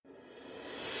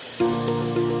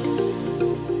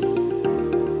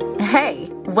Hey,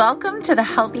 welcome to the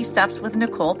Healthy Steps with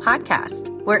Nicole podcast,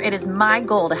 where it is my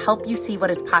goal to help you see what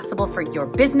is possible for your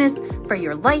business, for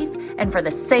your life, and for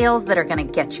the sales that are going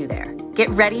to get you there. Get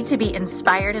ready to be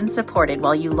inspired and supported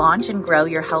while you launch and grow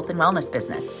your health and wellness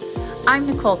business. I'm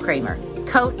Nicole Kramer,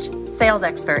 coach, sales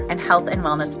expert, and health and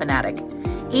wellness fanatic.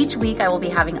 Each week, I will be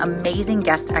having amazing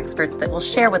guest experts that will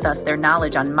share with us their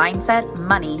knowledge on mindset,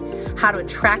 money, how to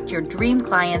attract your dream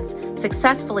clients,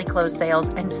 successfully close sales,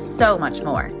 and so much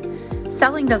more.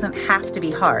 Selling doesn't have to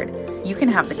be hard. You can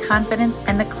have the confidence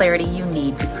and the clarity you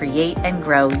need to create and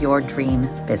grow your dream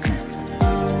business.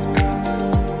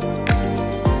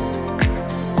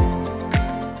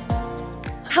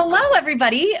 Hello,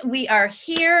 everybody. We are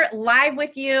here live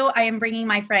with you. I am bringing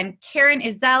my friend Karen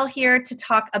Ezell here to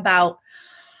talk about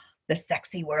the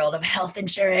sexy world of health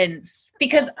insurance.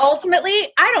 Because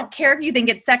ultimately, I don't care if you think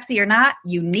it's sexy or not,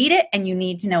 you need it and you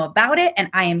need to know about it. And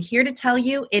I am here to tell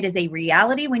you it is a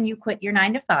reality when you quit your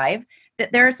 9-to-5,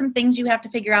 that there are some things you have to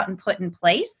figure out and put in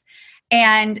place.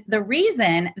 And the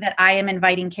reason that I am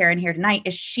inviting Karen here tonight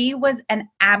is she was an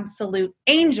absolute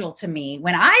angel to me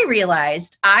when I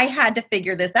realized I had to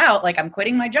figure this out. Like, I'm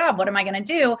quitting my job. What am I going to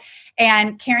do?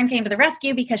 And Karen came to the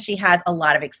rescue because she has a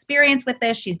lot of experience with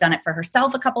this. She's done it for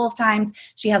herself a couple of times.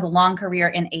 She has a long career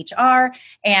in HR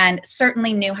and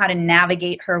certainly knew how to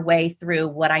navigate her way through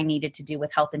what I needed to do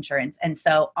with health insurance. And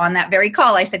so on that very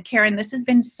call, I said, Karen, this has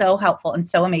been so helpful and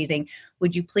so amazing.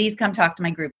 Would you please come talk to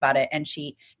my group about it? And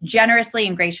she generously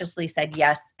and graciously said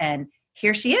yes. And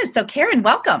here she is. So Karen,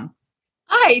 welcome.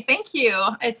 Hi, thank you.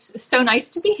 It's so nice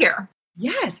to be here.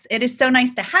 Yes, it is so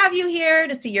nice to have you here,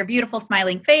 to see your beautiful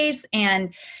smiling face,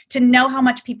 and to know how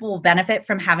much people will benefit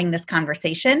from having this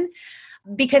conversation.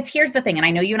 Because here's the thing, and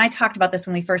I know you and I talked about this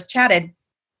when we first chatted,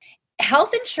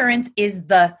 health insurance is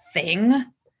the thing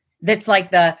that's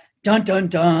like the dun, dun,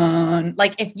 dun.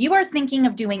 Like, if you are thinking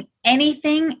of doing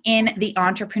anything in the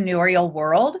entrepreneurial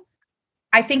world,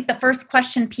 I think the first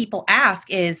question people ask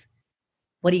is,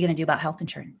 what are you going to do about health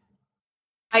insurance?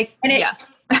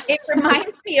 Yes. It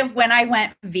reminds me of when I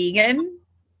went vegan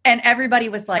and everybody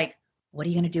was like, what are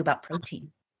you going to do about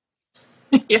protein?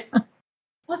 Yeah. I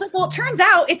was like, well, it turns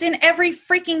out it's in every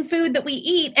freaking food that we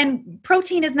eat, and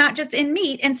protein is not just in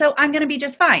meat. And so I'm going to be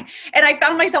just fine. And I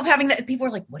found myself having that. People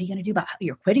were like, what are you going to do about,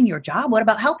 you're quitting your job? What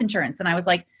about health insurance? And I was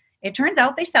like, it turns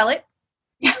out they sell it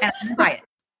and I'm going to buy it.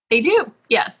 They do.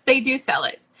 Yes, they do sell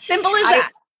it. Simple as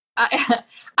that.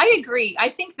 I agree. I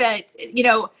think that,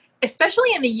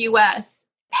 especially in the US,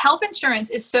 health insurance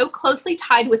is so closely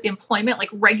tied with employment, like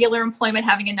regular employment,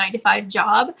 having a 9-to-5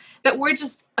 job, that we're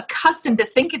just accustomed to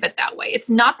think of it that way. It's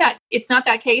not that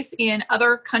case in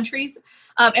other countries.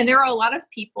 And there are a lot of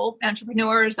people,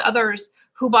 entrepreneurs, others,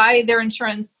 who buy their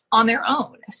insurance on their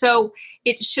own. So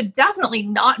it should definitely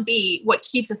not be what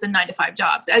keeps us in 9-to-5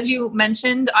 jobs. As you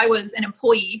mentioned, I was an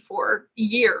employee for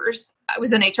years. I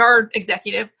was an HR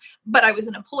executive, but I was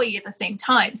an employee at the same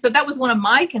time. So that was one of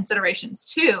my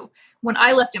considerations too. When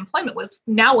I left employment was,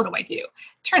 now what do I do?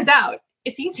 Turns out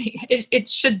it's easy. It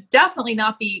should definitely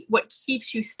not be what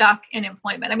keeps you stuck in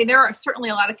employment. I mean, there are certainly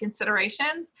a lot of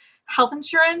considerations. Health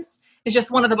insurance is just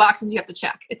one of the boxes you have to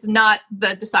check. It's not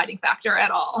the deciding factor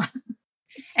at all.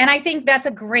 And I think that's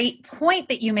a great point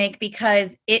that you make,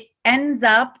 because it ends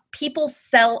up, people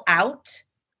sell out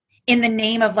in the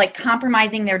name of like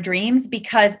compromising their dreams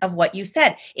because of what you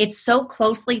said. It's so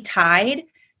closely tied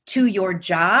to your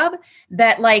job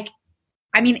that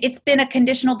it's been a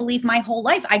conditional belief my whole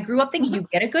life. I grew up thinking you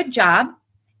get a good job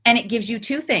and it gives you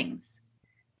two things,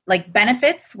 like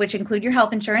benefits, which include your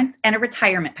health insurance, and a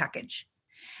retirement package.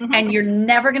 Mm-hmm. And you're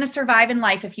never going to survive in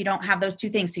life if you don't have those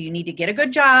two things. So you need to get a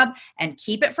good job and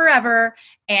keep it forever.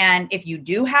 And if you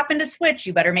do happen to switch,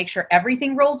 you better make sure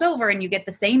everything rolls over and you get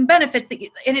the same benefits.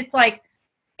 And it's like,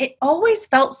 it always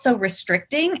felt so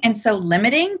restricting and so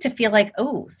limiting to feel like,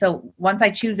 oh, so once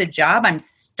I choose a job, I'm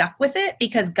stuck with it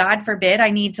because God forbid I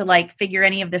need to figure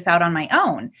any of this out on my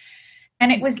own.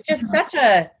 And it was just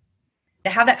to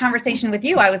have that conversation with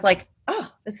you, I was like,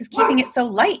 oh, this is keeping it so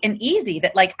light and easy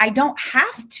that I don't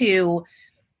have to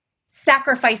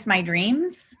sacrifice my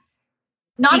dreams.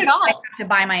 Not at all. I have to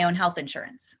buy my own health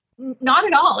insurance. Not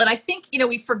at all. And I think,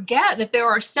 we forget that there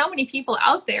are so many people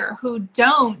out there who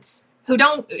don't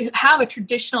have a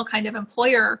traditional kind of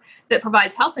employer that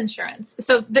provides health insurance.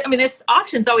 So, this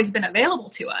option's always been available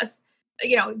to us.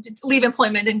 Leave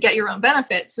employment and get your own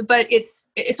benefits. But it's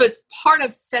part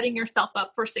of setting yourself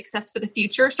up for success for the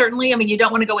future. Certainly, you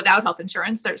don't want to go without health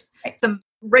insurance. There's some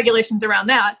regulations around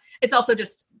that. It's also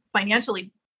just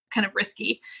financially kind of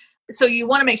risky. So you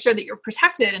want to make sure that you're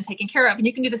protected and taken care of. And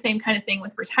you can do the same kind of thing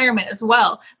with retirement as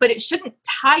well, but it shouldn't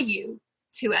tie you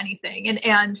to anything.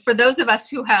 And for those of us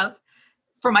who have,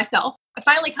 for myself, I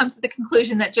finally come to the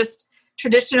conclusion that just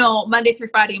traditional Monday through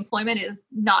Friday employment is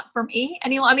not for me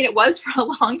anymore. I mean, it was for a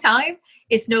long time.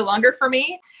 It's no longer for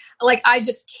me. Like, I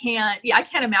just can't, I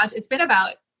can't imagine. It's been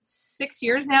about 6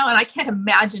 years now, and I can't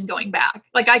imagine going back.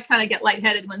 Like, I kind of get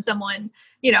lightheaded when someone,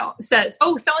 says,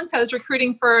 oh, so-and-so is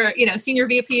recruiting for, senior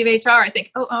VP of HR. I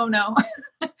think, oh no,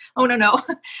 oh no.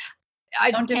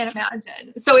 I just can't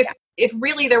imagine. So if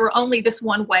really there were only this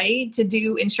one way to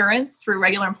do insurance through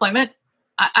regular employment,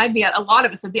 a lot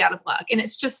of us would be out of luck. And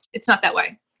it's not that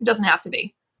way. It doesn't have to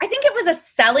be. I think it was a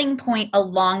selling point a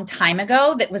long time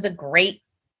ago that was a great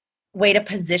way to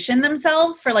position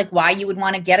themselves for like why you would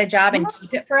want to get a job and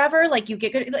keep it forever. Like, you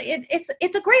get good.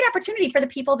 It's a great opportunity for the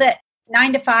people that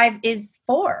 9 to 5 is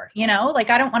for, like,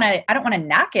 I don't want to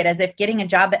knock it as if getting a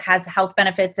job that has health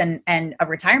benefits and a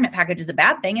retirement package is a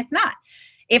bad thing. It's not.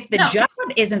 If the job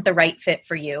isn't the right fit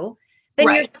for you,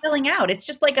 then you're selling out. It's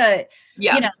just like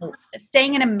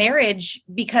staying in a marriage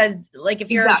because, like, if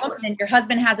you're a woman and your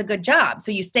husband has a good job,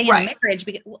 so you stay in a marriage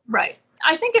because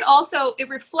I think it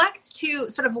reflects to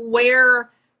sort of where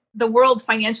the world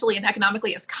financially and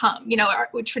economically has come.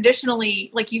 Traditionally,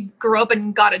 like, you grew up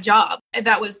and got a job, and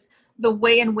that was the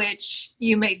way in which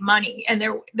you made money, and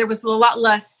there was a lot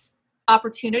less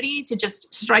opportunity to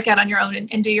just strike out on your own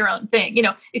and do your own thing.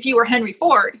 If you were Henry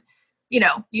Ford,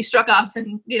 you struck off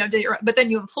and, but then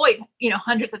you employed,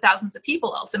 hundreds of thousands of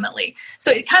people ultimately.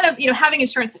 So it kind of, having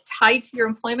insurance tied to your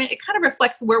employment, it kind of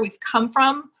reflects where we've come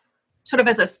from sort of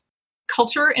as a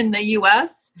culture in the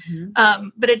US. Mm-hmm.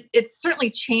 But it's certainly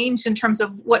changed in terms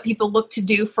of what people look to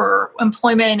do for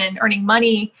employment and earning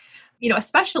money,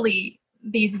 especially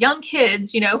these young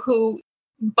kids, who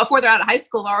before they're out of high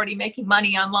school are already making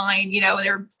money online,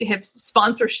 they have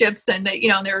sponsorships and,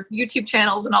 their YouTube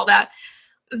channels and all that.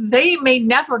 They may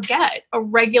never get a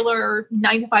regular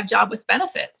 9 to 5 job with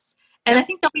benefits. And I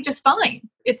think they'll be just fine.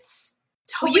 It's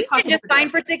totally possible. Just fine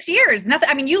for 6 years. Nothing.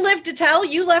 I mean, you lived to tell.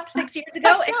 You left 6 years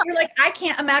ago, and you're like, I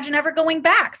can't imagine ever going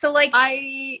back. So, like,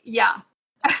 I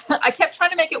kept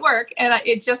trying to make it work, and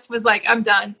it just was like, I'm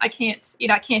done. I can't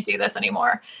do this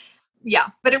anymore. Yeah,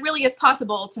 but it really is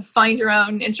possible to find your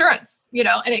own insurance,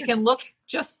 and it can look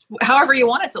just however you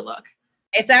want it to look.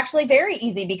 It's actually very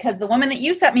easy because the woman that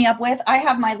you set me up with, I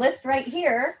have my list right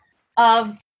here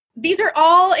of, these are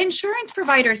all insurance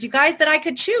providers, you guys, that I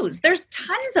could choose. There's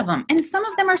tons of them, and some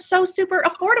of them are so super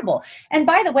affordable. And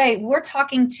by the way, we're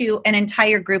talking to an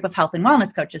entire group of health and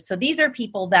wellness coaches. So these are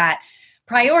people that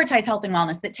prioritize health and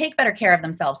wellness, that take better care of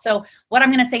themselves. So what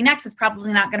I'm going to say next is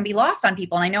probably not going to be lost on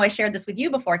people. And I know I shared this with you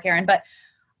before, Karen, but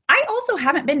I also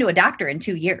haven't been to a doctor in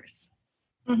 2 years.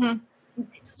 Mm-hmm.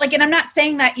 Like, and I'm not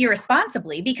saying that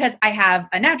irresponsibly, because I have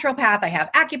a naturopath, I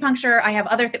have acupuncture, I have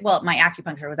other my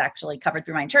acupuncture was actually covered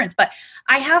through my insurance, but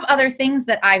I have other things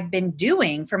that I've been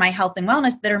doing for my health and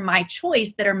wellness that are my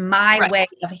choice, that are my way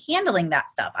of handling that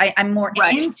stuff. I'm more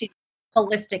into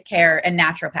holistic care and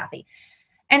naturopathy.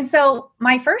 And so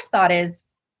my first thought is,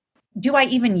 do I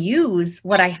even use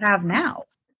what I have now?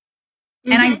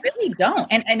 Mm-hmm. And I really don't.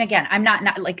 And again, I'm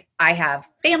not like, I have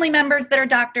family members that are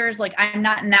doctors. Like, I'm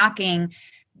not knocking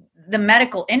the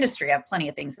medical industry. I have plenty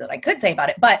of things that I could say about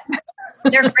it, but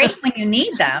they're great when you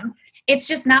need them. It's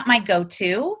just not my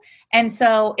go-to. And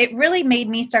so it really made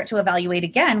me start to evaluate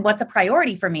again, what's a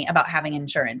priority for me about having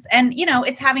insurance. And,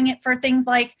 it's having it for things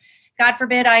like, God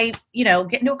forbid I,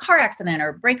 get into a car accident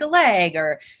or break a leg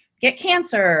or get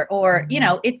cancer, or,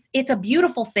 it's a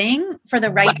beautiful thing for the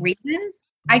right reasons.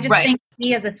 I just think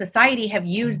we as a society have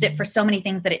used it for so many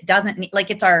things that it doesn't need. Like,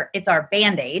 it's our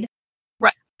Band-Aid.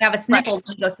 Right. Have a sniffle when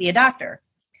you go see a doctor.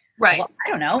 Right. Well, I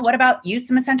don't know. What about use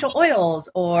some essential oils,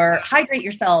 or hydrate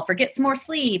yourself, or get some more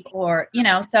sleep, or,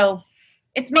 so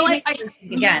it's made me think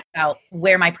again about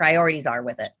where my priorities are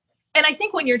with it. And I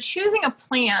think when you're choosing a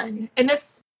plan, and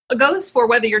this goes for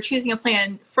whether you're choosing a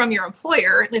plan from your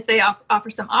employer, if they offer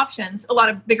some options, a lot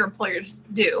of bigger employers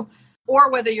do, or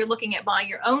whether you're looking at buying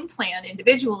your own plan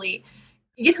individually,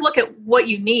 you get to look at what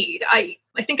you need. I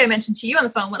think I mentioned to you on the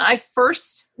phone, when I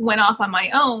first went off on my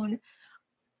own,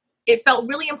 it felt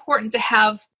really important to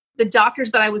have the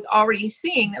doctors that I was already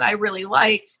seeing that I really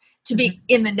liked to be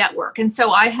in the network. And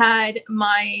so I had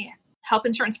my health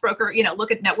insurance broker,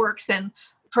 look at networks and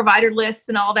provider lists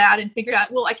and all that, and figured out,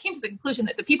 well, I came to the conclusion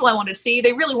that the people I wanted to see,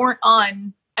 they really weren't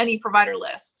on any provider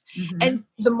lists. Mm-hmm. And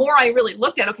the more I really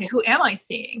looked at, okay, who am I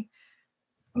seeing?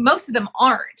 Most of them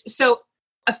aren't. So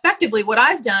effectively what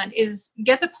I've done is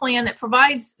get the plan that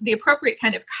provides the appropriate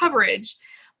kind of coverage,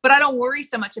 but I don't worry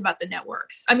so much about the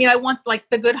networks. I mean, I want like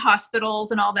the good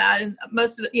hospitals and all that. And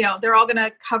most of the, they're all going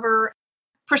to cover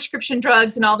prescription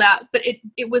drugs and all that. But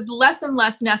it was less and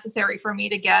less necessary for me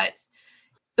to get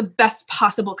the best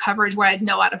possible coverage where I had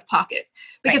no out of pocket,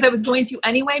 because I was going to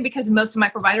anyway, because most of my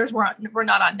providers were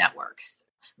not on networks.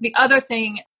 The other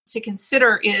thing to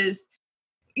consider is,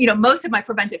 most of my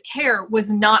preventive care was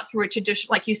not through a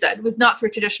traditional, like you said, was not through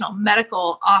a traditional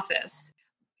medical office.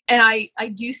 And I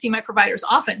do see my providers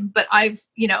often, but I've,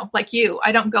 like you,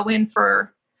 I don't go in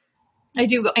I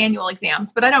do annual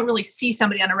exams, but I don't really see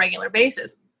somebody on a regular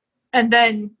basis. And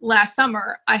then last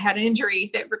summer, I had an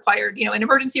injury that required, an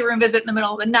emergency room visit in the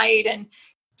middle of the night and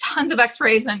tons of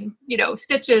x-rays and,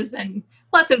 stitches and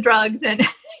lots of drugs. And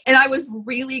I was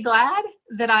really glad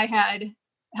that I had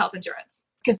health insurance,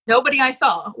 because nobody I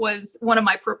saw was one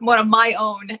of my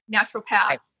own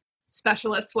naturopath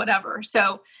specialists, whatever.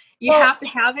 So you have to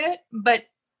have it, but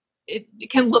it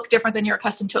can look different than you're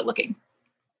accustomed to it looking.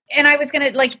 And I was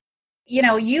going to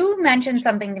you mentioned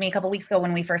something to me a couple of weeks ago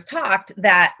when we first talked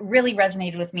that really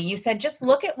resonated with me. You said, just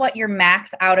look at what your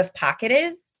max out of pocket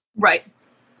is. Right.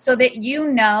 So that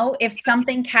if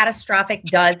something catastrophic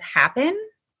does happen.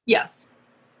 Yes.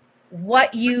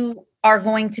 What you are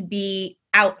going to be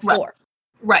out for.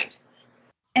 Right.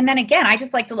 And then again, I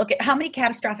just like to look at how many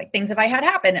catastrophic things have I had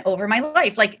happen over my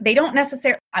life. Like they don't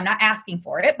necessarily, I'm not asking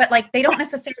for it, but like they don't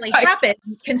necessarily happen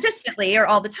consistently or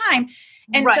all the time.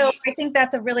 And so I think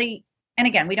that's and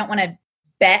again, we don't want to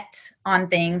bet on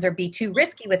things or be too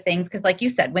risky with things. Cause like you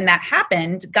said, when that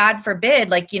happened, God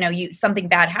forbid, something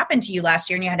bad happened to you llast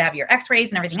year and you had to have your x-rays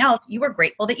and everything else, you were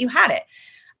grateful that you had it.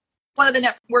 One of the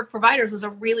network providers was a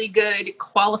really good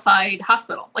qualified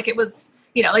hospital. Like it was,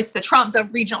 it's the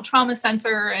regional trauma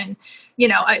center. And,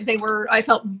 I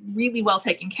felt really well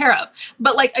taken care of.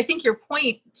 But like, I think your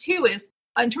point too is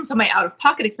in terms of my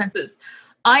out-of-pocket expenses,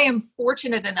 I am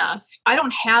fortunate enough. I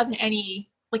don't have any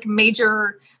like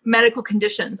major medical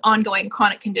conditions, ongoing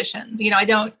chronic conditions.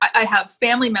 I have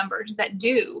family members that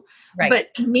do,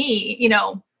 but me,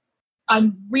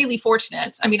 I'm really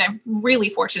fortunate. I mean, I'm really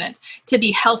fortunate to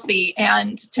be healthy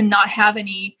and to not have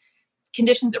any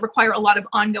conditions that require a lot of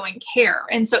ongoing care.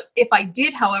 And so if I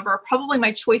did, however, probably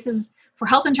my choices for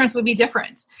health insurance would be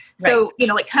different. So,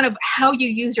 like kind of how you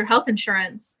use your health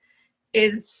insurance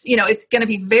is, it's going to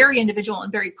be very individual and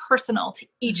very personal to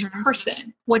each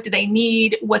person. What do they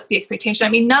need? What's the expectation? I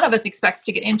mean, none of us expects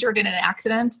to get injured in an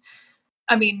accident.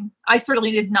 I mean, I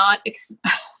certainly did not expect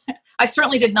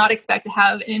to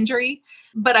have an injury,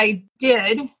 but I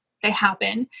did. They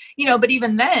happen, but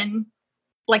even then,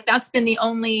 like that's been the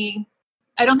only,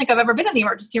 I don't think I've ever been in the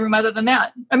emergency room other than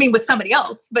that. I mean, with somebody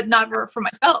else, but never for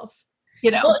myself.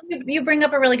 Well, you bring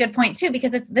up a really good point too, because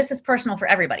this is personal for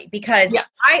everybody, because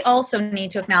I also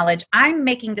need to acknowledge I'm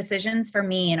making decisions for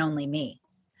me and only me.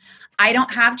 I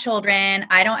don't have children.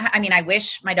 I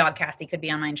wish my dog Cassie could be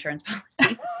on my insurance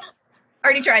policy.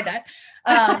 Already tried that.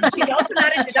 She's also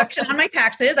not a deduction on my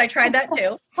taxes. I tried that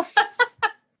too.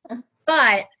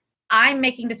 But I'm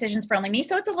making decisions for only me.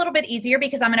 So it's a little bit easier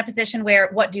because I'm in a position where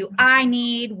what do I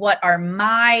need? What are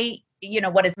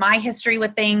what is my history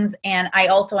with things? And I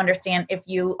also understand if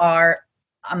you are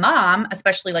a mom,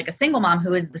 especially like a single mom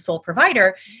who is the sole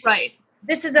provider,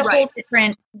 this is a whole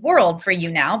different world for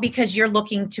you now, because you're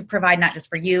looking to provide not just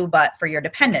for you, but for your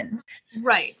dependents.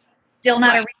 Right. Still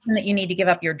not a reason that you need to give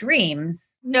up your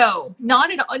dreams. No,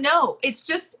 not at all. No, it's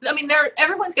just, I mean,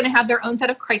 everyone's going to have their own set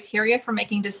of criteria for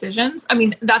making decisions. I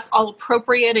mean, that's all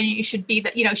appropriate. And you should be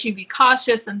should be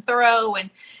cautious and thorough and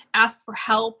ask for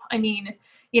help. I mean,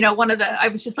 I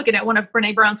was just looking at one of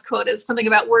Brene Brown's quote is something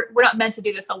about we're not meant to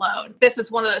do this alone. This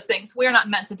is one of those things. We're not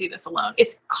meant to do this alone.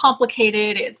 It's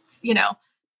complicated. It's,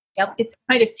 it's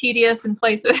kind of tedious in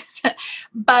places,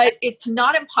 but it's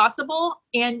not impossible.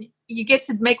 And you get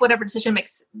to make whatever decision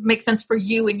makes sense for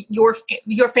you and your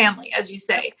family, as you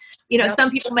say.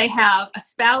 Some people may have a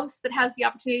spouse that has the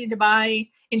opportunity to buy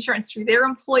insurance through their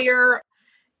employer.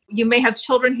 You may have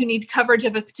children who need coverage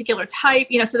of a particular type,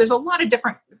 so there's a lot of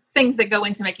different things that go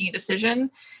into making a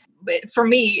decision. But for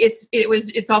me,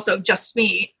 it's also just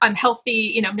me. I'm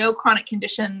healthy, no chronic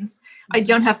conditions. I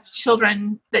don't have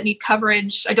children that need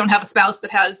coverage. I don't have a spouse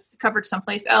that has coverage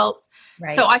someplace else.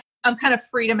 Right. So I'm kind of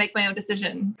free to make my own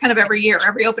decision kind of every year,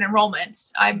 every open enrollment.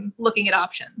 I'm looking at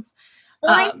options.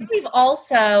 Well, I think we've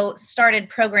also started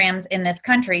programs in this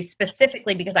country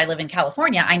specifically because I live in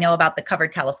California. I know about the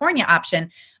Covered California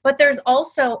option, but there's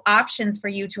also options for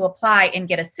you to apply and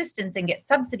get assistance and get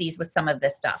subsidies with some of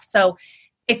this stuff. So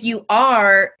if you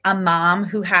are a mom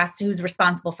who's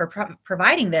responsible for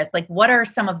providing this, like what are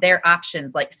some of their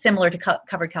options, like similar to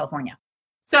Covered California?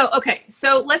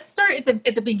 So let's start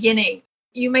at the beginning.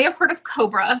 You may have heard of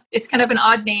COBRA. It's kind of an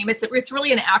odd name. It's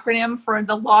really an acronym for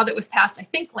the law that was passed, I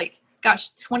think,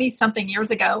 20 something years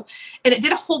ago. And it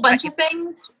did a whole bunch of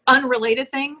things,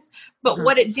 unrelated things. But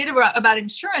what it did about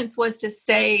insurance was to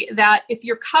say that if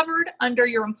you're covered under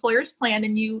your employer's plan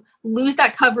and you lose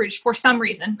that coverage for some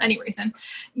reason, any reason,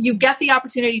 you get the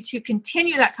opportunity to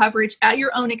continue that coverage at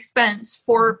your own expense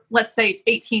for, let's say,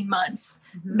 18 months.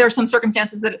 There's some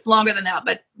circumstances that it's longer than that,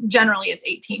 but generally it's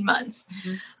 18 months.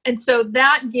 And so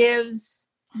that gives,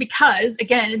 because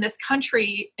again, in this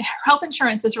country, health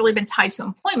insurance has really been tied to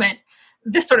employment.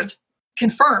 This sort of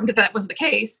confirmed that was the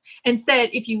case and said,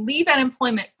 if you leave that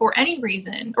employment for any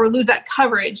reason or lose that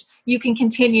coverage, you can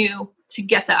continue to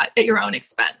get that at your own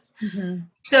expense.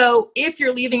 So if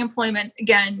you're leaving employment,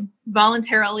 again,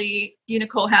 voluntarily, you,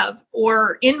 Nicole, have,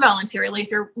 or involuntarily, if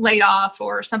you're laid off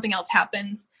or something else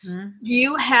happens,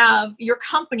 you have, your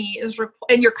company is,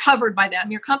 and you're covered by them,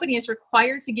 your company is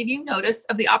required to give you notice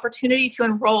of the opportunity to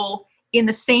enroll in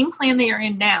the same plan that you're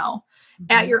in now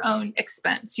at your own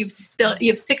expense. You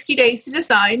have 60 days to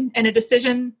decide, and a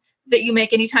decision that you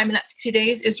make anytime in that 60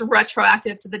 days is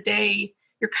retroactive to the day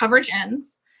your coverage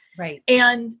ends. Right.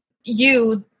 And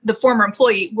you, the former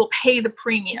employee, will pay the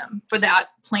premium for that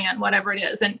plan, whatever it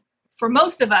is. And for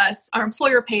most of us, our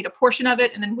employer paid a portion of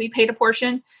it, and then we paid a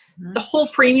portion. The whole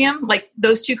premium, like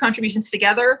those two contributions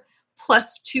together,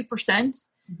 plus 2%,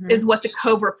 is what the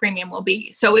COBRA premium will be.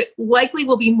 So it likely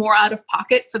will be more out of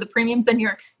pocket for the premiums than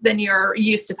you're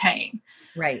used to paying.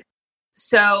 Right.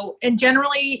 So, and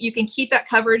generally you can keep that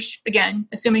coverage, again,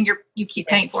 assuming you keep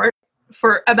paying for it,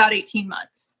 for about 18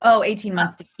 months. Oh, 18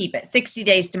 months to keep it. 60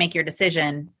 days to make your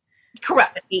decision.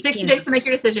 Correct. 60 days to make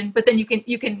your decision, but then you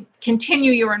can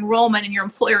continue your enrollment in your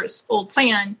employer's old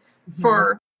plan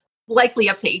for likely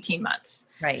up to 18 months.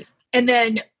 Right. And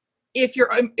then if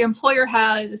your employer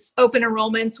has open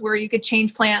enrollments where you could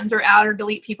change plans or add or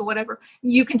delete people, whatever,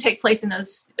 you can take part in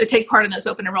those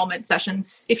open enrollment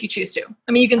sessions if you choose to.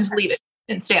 I mean, you can just leave it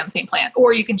and stay on the same plan,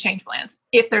 or you can change plans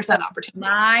if there's that opportunity.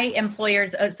 My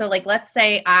employers, so let's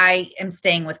say I am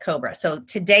staying with COBRA. So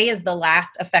today is the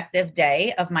last effective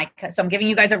day of so I'm giving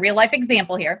you guys a real life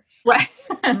example here. Right.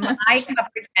 My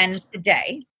coverage ends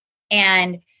today,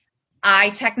 and I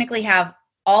technically have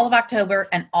all of October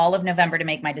and all of November to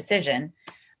make my decision.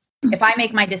 If I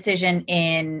make my decision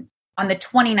on the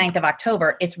 29th of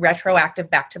October, it's retroactive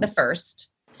back to the 1st.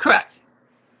 Correct.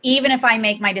 Even if I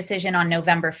make my decision on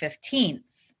November 15th,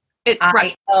 it's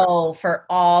I owe for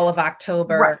all of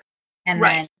October and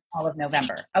then all of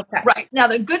November. Okay. Right. Now,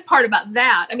 the good part about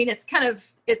that, I mean,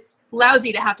 it's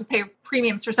lousy to have to pay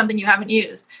premiums for something you haven't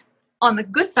used. On the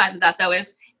good side of that, though,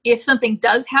 is if something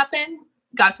does happen,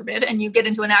 God forbid, and you get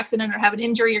into an accident or have an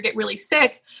injury or get really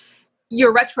sick,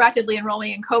 you're retroactively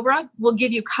enrolling in COBRA will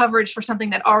give you coverage for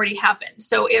something that already happened.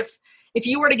 So if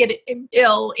you were to get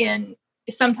ill in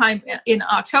sometime in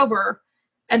October,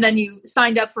 and then you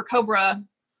signed up for COBRA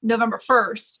November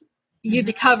 1st, you'd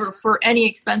be covered for any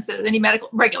expenses, any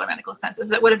regular medical expenses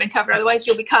that would have been covered. Otherwise,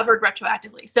 you'll be covered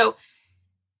retroactively. So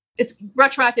it's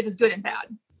retroactive is good and bad.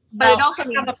 But it also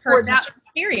means for that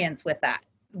experience with that,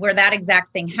 where that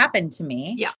exact thing happened to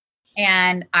me. Yeah.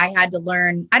 And I had to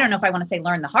learn, I don't know if I want to say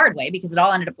learn the hard way, because it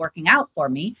all ended up working out for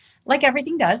me, like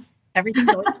everything does. Everything's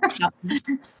always working out.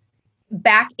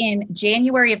 Back in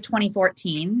January of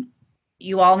 2014,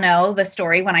 you all know the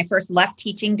story when I first left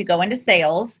teaching to go into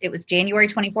sales. It was January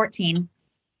 2014,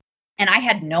 and I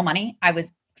had no money. I was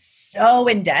so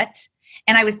in debt,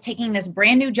 and I was taking this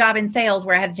brand new job in sales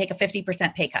where I had to take a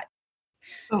 50% pay cut.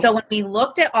 So when we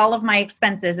looked at all of my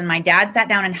expenses, and my dad sat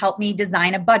down and helped me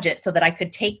design a budget so that I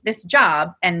could take this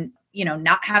job and,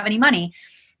 not have any money,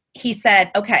 he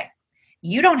said, okay,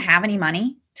 you don't have any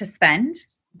money to spend,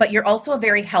 but you're also a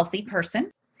very healthy person.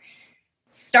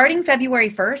 Starting February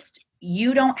 1st,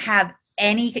 you don't have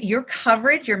your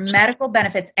coverage, your medical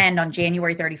benefits end on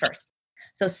January 31st.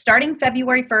 So starting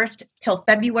February 1st till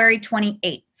February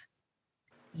 28th,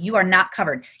 you are not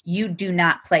covered. You do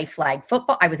not play flag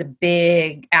football. I was a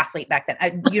big athlete back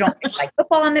then. You don't play flag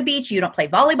football on the beach. You don't play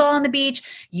volleyball on the beach.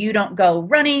 You don't go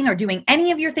running or doing any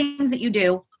of your things that you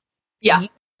do. Yeah. You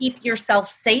keep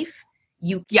yourself safe.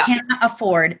 You cannot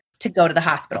afford to go to the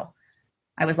hospital.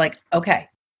 I was like, okay.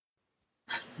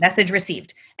 Message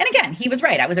received. And again, he was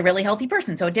right. I was a really healthy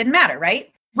person, so it didn't matter,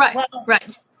 right? Right. Well,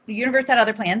 right. The universe had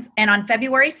other plans. And on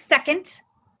February 2nd,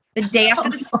 the day after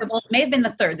the Super Bowl, it may have been the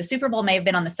 3rd. The Super Bowl may have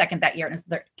been on the 2nd that year. And it's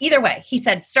the 3rd. Either way, he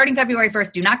said, starting February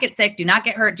 1st, do not get sick, do not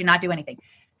get hurt, do not do anything.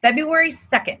 February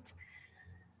 2nd,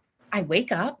 I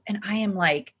wake up and I am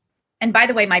like, and by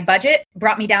the way, my budget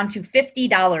brought me down to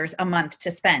 $50 a month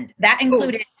to spend. That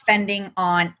included spending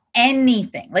on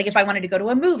anything. Like if I wanted to go to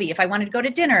a movie, if I wanted to go to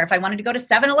dinner, if I wanted to go to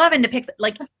 7-Eleven to pick,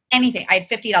 like anything, I had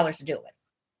 $50 to do it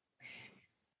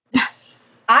with.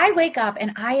 I wake up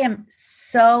and I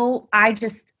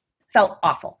just felt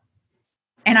awful.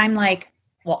 And I'm like,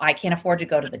 well, I can't afford to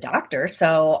go to the doctor,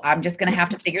 so I'm just going to have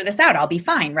to figure this out. I'll be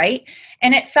fine, right?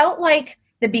 And it felt like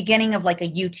the beginning of like a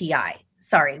UTI.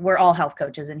 Sorry, we're all health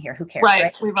coaches in here. Who cares?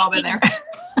 Right. We've all been there.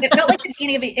 It felt like the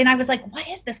beginning of it. And I was like, what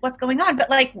is this? What's going on? But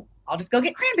like, I'll just go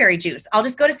get cranberry juice. I'll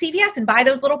just go to CVS and buy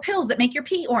those little pills that make your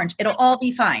pee orange. It'll all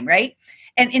be fine, right?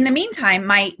 And in the meantime,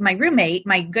 my roommate,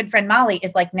 my good friend Molly,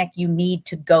 is like, Nick, you need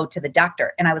to go to the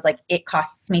doctor. And I was like, it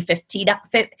costs me $50.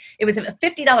 It was a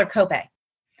 $50 copay.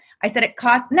 I said it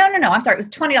cost, no, I'm sorry. It was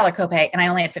 $20 copay and I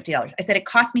only had $50. I said, it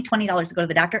cost me $20 to go to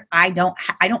the doctor. I don't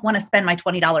want to spend my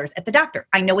 $20 at the doctor.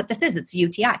 I know what this is. It's a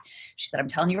UTI. She said, I'm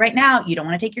telling you right now, you don't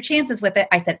want to take your chances with it.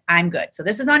 I said, I'm good. So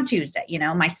this is on Tuesday,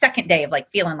 my second day of like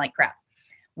feeling like crap.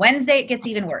 Wednesday, it gets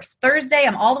even worse. Thursday,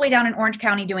 I'm all the way down in Orange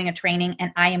County doing a training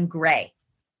and I am gray.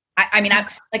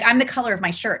 I'm the color of my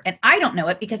shirt and I don't know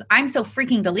it because I'm so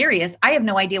freaking delirious. I have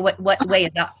no idea what way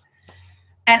is up.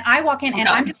 And I walk in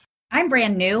and I'm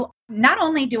brand new. Not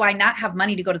only do I not have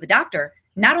money to go to the doctor,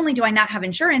 not only do I not have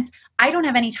insurance, I don't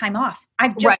have any time off.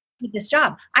 I've just did this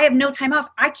job. I have no time off.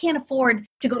 I can't afford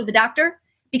to go to the doctor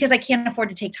because I can't afford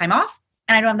to take time off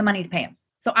and I don't have the money to pay him.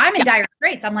 So I'm in dire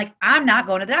straits. I'm like, I'm not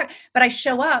going to the doctor. But I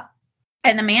show up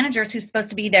and the manager who's supposed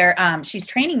to be there, she's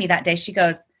training me that day. She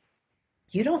goes,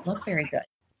 you don't look very good.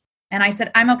 And I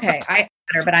said, I'm okay.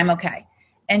 But I'm okay.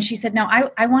 And she said, no,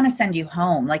 I want to send you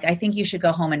home. Like, I think you should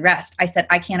go home and rest. I said,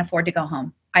 I can't afford to go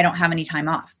home. I don't have any time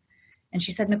off. And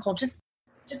she said, Nicole, just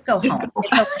go home.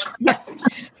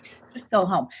 Just go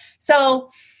home.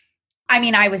 So, I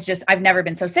mean, I've never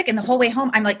been so sick. And the whole way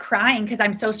home, I'm like crying because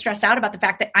I'm so stressed out about the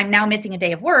fact that I'm now missing a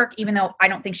day of work, even though I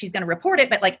don't think she's going to report it.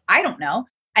 But like, I don't know.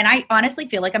 And I honestly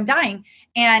feel like I'm dying.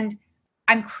 And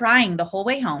I'm crying the whole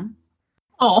way home.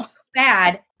 Oh,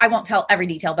 bad. I won't tell every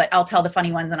detail, but I'll tell the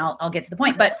funny ones and I'll get to the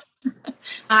point. But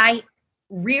I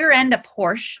rear end a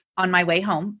Porsche on my way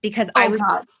home because I was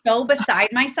so beside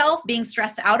myself, being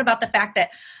stressed out about the fact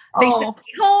that they sent me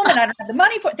home and I don't have the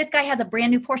money for it. This guy has a brand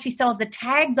new Porsche. He still has the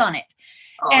tags on it.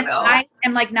 I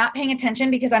am like not paying attention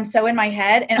because I'm so in my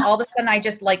head. And all of a sudden I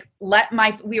just like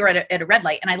we were at a red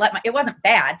light and it wasn't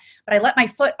bad, but I let my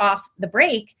foot off the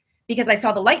brake because I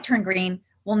saw the light turn green.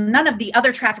 Well, none of the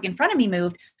other traffic in front of me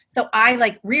moved. So I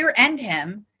like rear end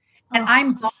him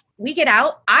and we get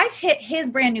out. I've hit his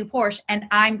brand new Porsche and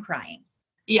I'm crying.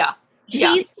 Yeah.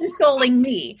 He's consoling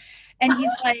me. And he's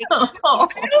like, I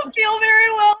don't feel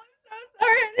very well. I'm so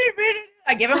sorry.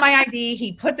 I give him my ID.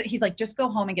 He's like, just go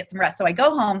home and get some rest. So I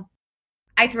go home.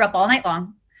 I threw up all night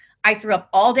long. I threw up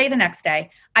all day the next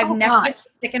day. I've never been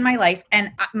sick in my life.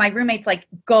 And my roommate's like,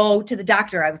 go to the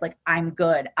doctor. I was like, I'm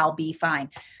good. I'll be fine.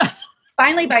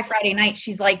 Finally, by Friday night,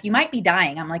 she's like, you might be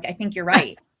dying. I'm like, I think you're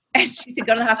right. And she said,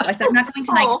 go to the hospital. I said, I'm not going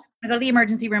tonight. I'm going to go to the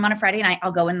emergency room on a Friday night.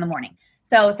 I'll go in the morning.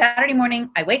 So Saturday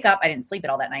morning, I wake up. I didn't sleep it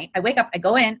all that night. I wake up, I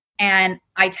go in and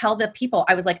I tell the people,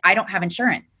 I was like, I don't have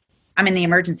insurance. I'm in the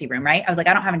emergency room, right? I was like,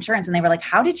 I don't have insurance. And they were like,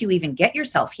 how did you even get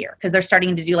yourself here? Because they're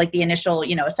starting to do like the initial,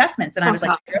 assessments. And I was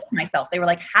like, myself. They were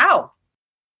like, how?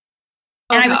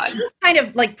 And I was kind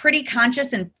of like pretty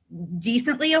conscious and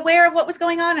decently aware of what was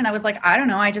going on. And I was like, I don't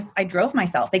know. I drove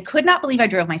myself. They could not believe I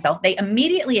drove myself. They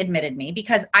immediately admitted me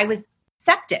because I was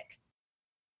septic.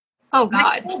 Oh God.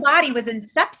 My whole body was in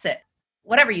sepsis,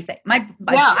 whatever you say. My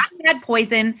body had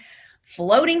poison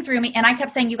floating through me. And I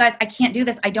kept saying, you guys, I can't do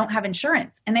this. I don't have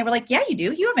insurance. And they were like, yeah, you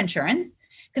do. You have insurance.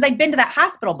 Because I'd been to that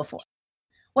hospital before.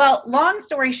 Well, long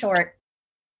story short,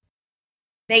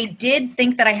 they did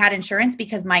think that I had insurance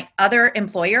because my other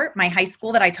employer, my high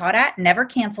school that I taught at, never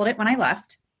canceled it when I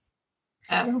left.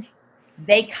 Oh.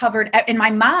 They covered, and my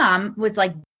mom was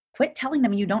like, quit telling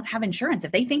them you don't have insurance.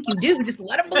 If they think you do, just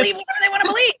let them believe whatever they want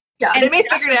to believe. Yeah, and they may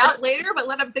figure it out later, but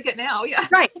let them think it now. Yeah.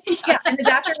 Right. Yeah. And the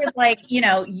doctor was like,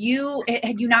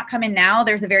 had you not come in now,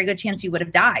 there's a very good chance you would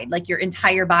have died. Like your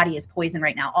entire body is poisoned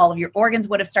right now. All of your organs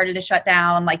would have started to shut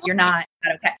down. Like you're not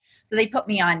okay. So they put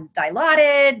me on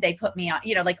Dilaudid. They put me on,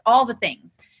 like all the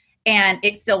things. And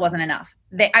it still wasn't enough.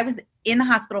 I was in the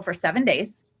hospital for 7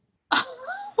 days.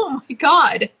 Oh my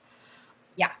God.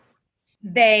 Yeah.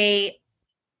 They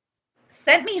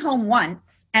sent me home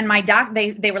once and my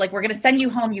they were like, we're going to send you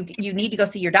home. You need to go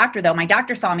see your doctor though. My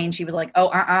doctor saw me and she was like,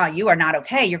 you are not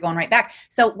okay. You're going right back.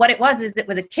 So what it was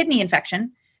a kidney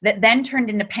infection that then turned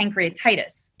into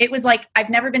pancreatitis. It was like, I've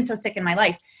never been so sick in my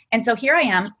life. And so here I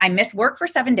am. I miss work for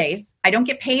 7 days. I don't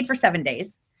get paid for 7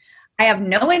 days. I have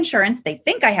no insurance. They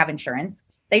think I have insurance.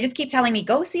 They just keep telling me,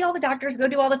 go see all the doctors, go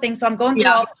do all the things. So I'm going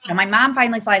through my mom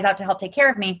finally flies out to help take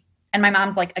care of me. And my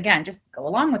mom's like, again, just go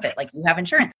along with it. Like, you have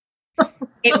insurance.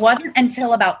 It wasn't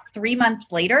until about 3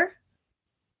 months later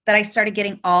that I started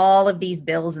getting all of these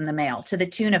bills in the mail to the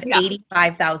tune of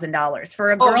 $85,000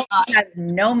 for a girl who has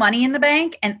no money in the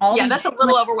bank and all. Yeah, that's a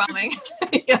little overwhelming.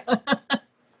 Yeah.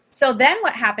 So then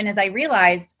what happened is I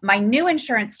realized my new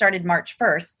insurance started March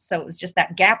 1st. So it was just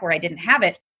that gap where I didn't have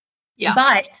it. Yeah.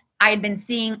 But I had been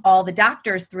seeing all the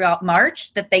doctors throughout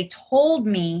March that they told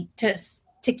me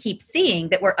to keep seeing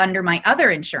that were under my other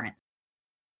insurance.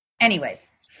 Anyways,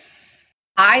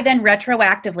 I then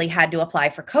retroactively had to apply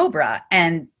for COBRA,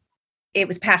 and it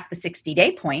was past the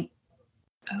 60-day point.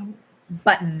 Oh.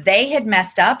 But they had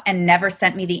messed up and never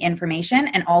sent me the information,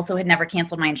 and also had never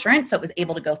canceled my insurance. So it was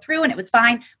able to go through and it was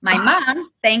fine. My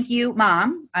mom, thank you,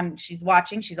 Mom. She's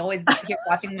watching. She's always here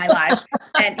watching my lives.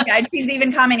 And she's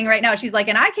even commenting right now. She's like,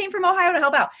 and I came from Ohio to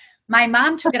help out. My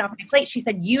mom took it off my plate. She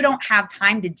said, you don't have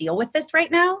time to deal with this right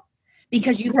now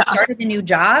because you've started a new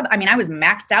job. I mean, I was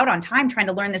maxed out on time trying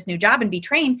to learn this new job and be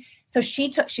trained. So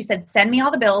she said, send me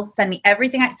all the bills, send me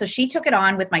everything. So she took it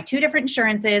on with my 2 different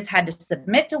insurances, had to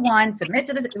submit to one, submit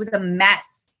to this. It was a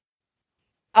mess.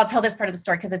 I'll tell this part of the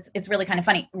story because it's really kind of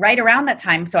funny. Right around that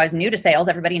time, so I was new to sales.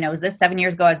 Everybody knows this. 7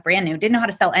 years ago, I was brand new, didn't know how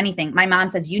to sell anything. My mom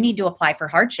says, you need to apply for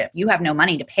hardship. You have no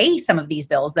money to pay some of these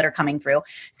bills that are coming through.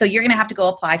 So you're going to have to go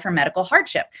apply for medical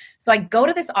hardship. So I go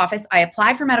to this office, I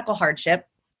apply for medical hardship.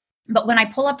 But when I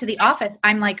pull up to the office,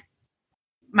 I'm like,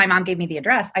 my mom gave me the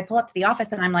address. I pull up to the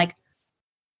office and I'm like,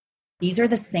 these are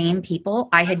the same people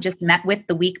I had just met with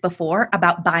the week before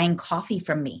about buying coffee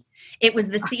from me. It was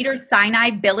the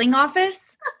Cedars-Sinai billing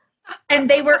office. And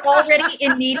they were already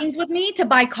in meetings with me to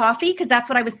buy coffee because that's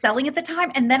what I was selling at the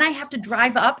time. And then I have to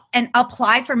drive up and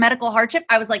apply for medical hardship.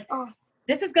 I was like,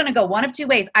 this is going to go one of 2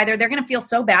 ways. Either they're going to feel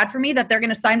so bad for me that they're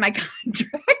going to sign my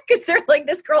contract because they're like,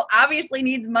 this girl obviously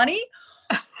needs money.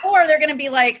 Or they're going to be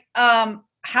like,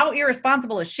 how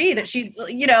irresponsible is she that she's,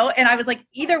 and I was like,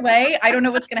 either way, I don't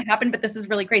know what's going to happen, but this is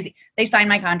really crazy. They signed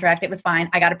my contract. It was fine.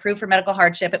 I got approved for medical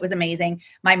hardship. It was amazing.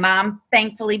 My mom,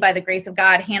 thankfully, by the grace of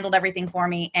God, handled everything for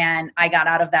me. And I got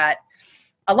out of that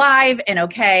alive and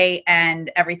okay.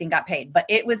 And everything got paid. But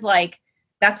it was like,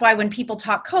 that's why when people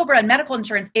talk COBRA and medical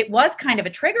insurance, it was kind of a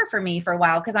trigger for me for a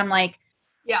while. Cause I'm like,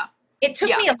 it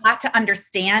took me a lot to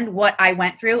understand what I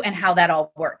went through and how that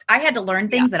all worked. I had to learn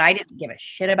things that I didn't give a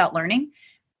shit about learning.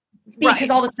 Because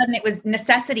all of a sudden it was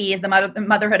necessity is the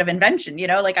motherhood of invention,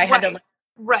 like I had to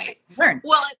learn.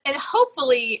 Well, and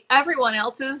hopefully everyone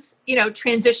else's,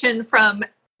 transition from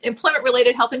employment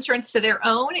related health insurance to their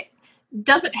own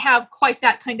doesn't have quite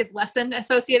that kind of lesson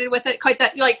associated with it. Quite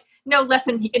that, no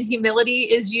lesson in humility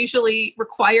is usually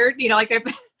required,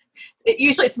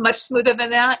 usually it's much smoother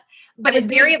than that. But it's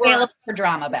very available for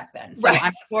drama back then. So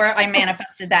I'm sure I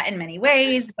manifested that in many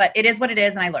ways, but it is what it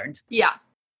is. And I learned. Yeah.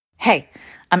 Hey,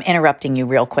 I'm interrupting you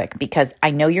real quick because I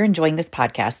know you're enjoying this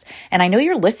podcast and I know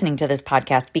you're listening to this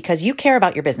podcast because you care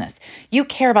about your business. You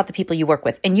care about the people you work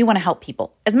with and you want to help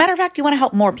people. As a matter of fact, you want to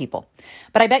help more people.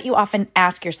 But I bet you often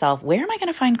ask yourself, where am I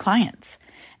going to find clients?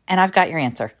 And I've got your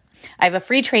answer. I have a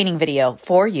free training video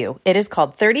for you. It is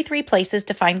called 33 Places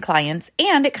to Find Clients,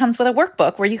 and it comes with a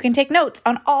workbook where you can take notes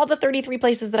on all the 33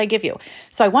 places that I give you.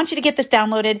 So I want you to get this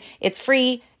downloaded. It's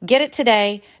free. Get it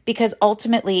today because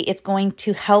ultimately it's going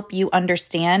to help you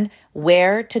understand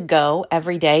where to go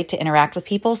every day to interact with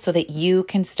people so that you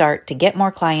can start to get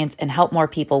more clients and help more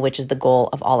people, which is the goal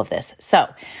of all of this. So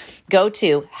go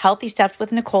to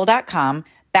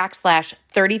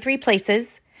healthystepswithnicole.com/33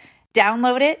 places,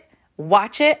 download it.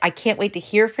 Watch it. I can't wait to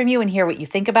hear from you and hear what you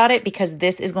think about it because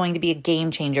this is going to be a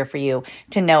game changer for you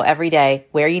to know every day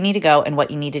where you need to go and what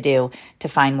you need to do to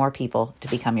find more people to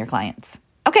become your clients.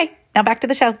 Okay, now back to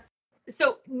the show.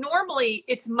 So normally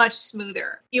it's much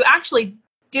smoother. You actually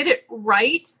did it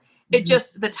right. It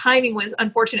just, the timing was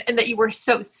unfortunate and that you were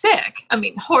so sick. I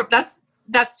mean,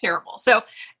 that's terrible. So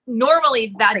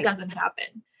normally that doesn't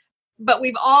happen. But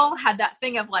we've all had that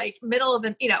thing of like middle of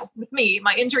the, with me,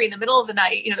 my injury in the middle of the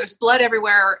night, there's blood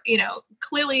everywhere,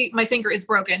 clearly my finger is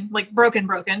broken, like broken.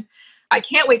 I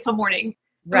can't wait till morning.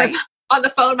 Right. On the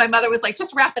phone, my mother was like,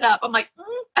 just wrap it up. I'm like,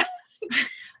 I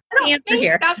don't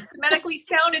think that's medically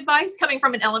sound advice coming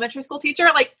from an elementary school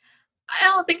teacher. Like, I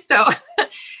don't think so.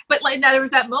 But like, now there was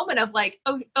that moment of like,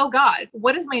 oh God,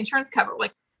 what does my insurance cover?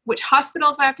 Like, which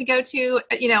hospital do I have to go to?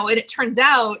 And it turns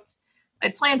out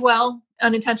I'd planned well,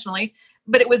 unintentionally,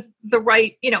 but it was the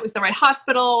right, it was the right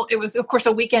hospital. It was of course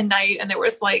a weekend night and there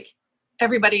was like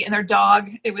everybody and their dog.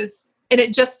 And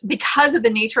it just, because of the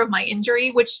nature of my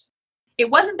injury, which it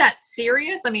wasn't that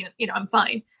serious. I mean, I'm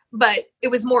fine, but it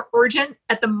was more urgent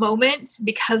at the moment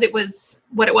because it was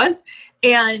what it was.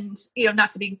 And,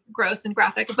 not to be gross and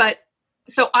graphic, but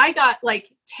so I got like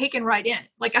taken right in.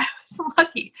 Like I was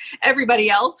lucky. Everybody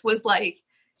else was like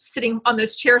sitting on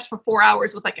those chairs for 4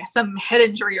 hours with like some head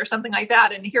injury or something like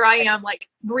that. And here I am like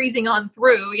breezing on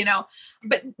through,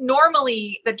 but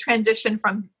normally the transition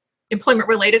from employment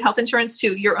related health insurance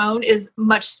to your own is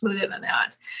much smoother than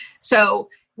that. So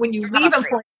when you leave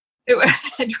employment,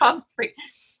 drama free,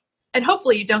 and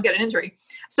hopefully you don't get an injury.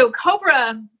 So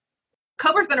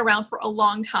COBRA's been around for a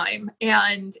long time,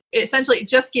 and essentially it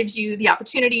just gives you the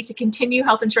opportunity to continue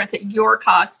health insurance at your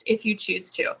cost if you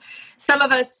choose to. Some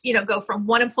of us, go from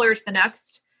one employer to the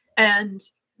next, and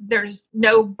there's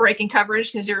no break in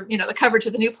coverage because the coverage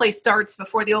of the new place starts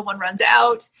before the old one runs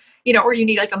out, or you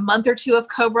need like a month or two of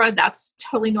COBRA. That's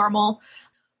totally normal.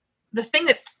 The thing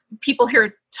that's people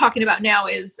here talking about now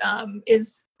is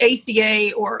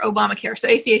ACA or Obamacare. So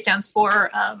ACA stands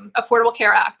for Affordable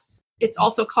Care Act. It's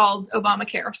also called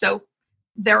Obamacare. So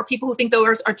there are people who think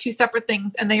those are two separate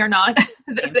things, and they are not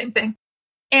the same thing.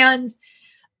 And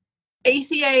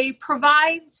ACA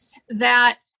provides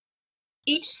that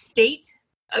each state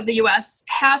of the US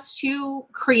has to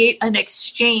create an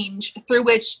exchange through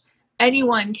which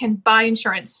anyone can buy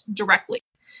insurance directly.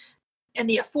 And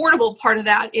the affordable part of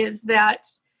that is that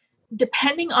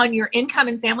depending on your income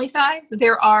and family size,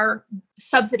 there are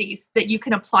subsidies that you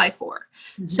can apply for.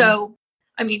 Mm-hmm. So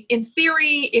in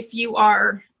theory, if you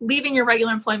are leaving your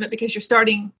regular employment because you're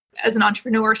starting as an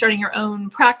entrepreneur, starting your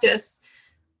own practice,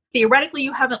 theoretically,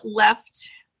 you haven't left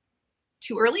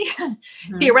too early.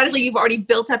 Mm-hmm. Theoretically, you've already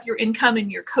built up your income in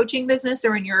your coaching business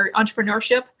or in your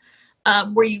entrepreneurship,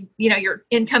 where your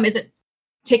income isn't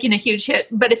taking a huge hit.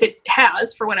 But if it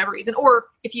has, for whatever reason, or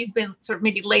if you've been sort of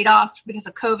maybe laid off because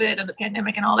of COVID and the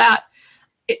pandemic and all that,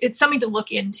 it's something to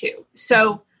look into.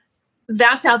 So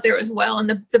that's out there as well.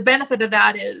 And the benefit of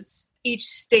that is each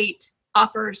state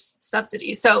offers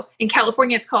subsidies. So in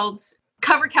California, it's called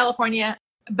Cover California,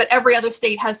 but every other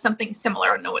state has something similar.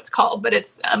 I don't know what it's called, but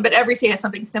but every state has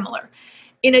something similar.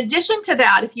 In addition to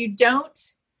that, if you don't,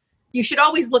 you should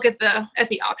always look at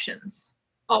the options.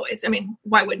 Always.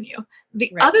 Why wouldn't you?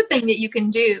 The other thing that you can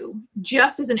do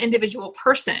just as an individual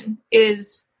person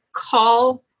is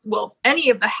call, any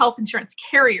of the health insurance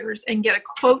carriers and get a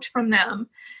quote from them.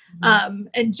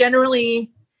 And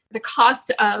generally the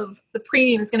cost of the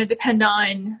premium is going to depend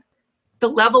on the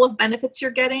level of benefits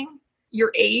you're getting,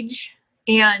 your age,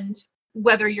 and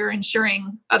whether you're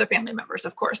insuring other family members,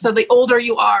 of course. So the older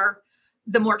you are,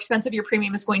 the more expensive your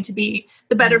premium is going to be.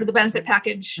 The better the benefit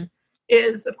package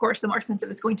is, of course, the more expensive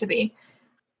it's going to be.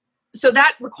 So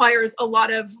that requires a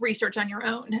lot of research on your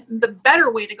own. The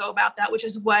better way to go about that, which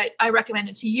is what I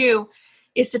recommended to you,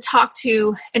 is to talk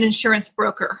to an insurance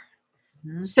broker.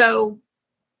 Mm-hmm. So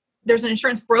there's an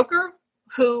insurance broker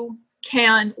who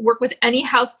can work with any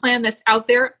health plan that's out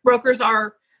there. Brokers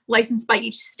are licensed by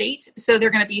each state, so they're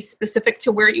going to be specific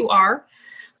to where you are.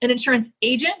 An insurance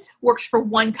agent works for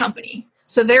one company.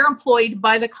 So they're employed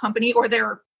by the company, or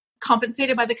they're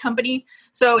compensated by the company.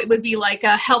 So it would be like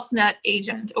a Health Net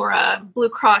agent or a Blue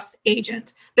Cross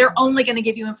agent. They're only going to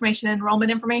give you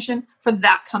enrollment information for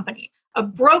that company. A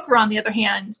broker, on the other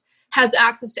hand, has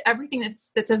access to everything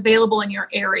that's available in your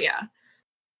area.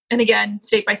 And again,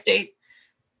 state by state.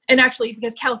 And actually,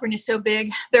 because California is so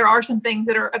big, there are some things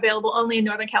that are available only in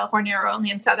Northern California or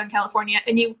only in Southern California.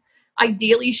 And you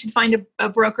should find a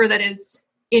broker that is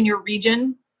in your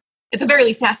region. At the very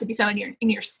least, it has to be someone in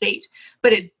your state,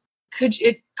 but it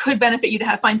could benefit you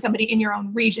to find somebody in your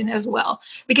own region as well.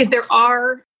 Because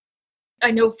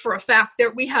I know for a fact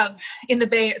that we have in the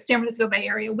San Francisco Bay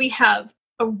Area, we have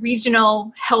a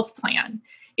regional health plan.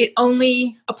 It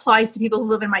only applies to people who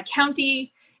live in my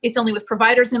county. It's only with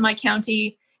providers in my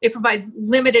county. It provides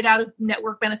limited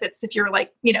out-of-network benefits if you're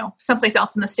someplace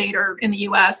else in the state or in the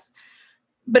US.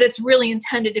 But it's really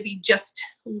intended to be just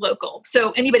local.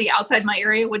 So anybody outside my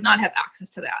area would not have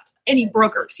access to that. Any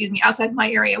broker, outside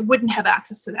my area wouldn't have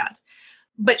access to that.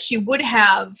 But she would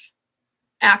have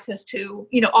access to,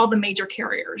 all the major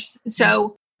carriers.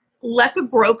 So let the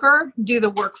broker do the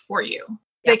work for you.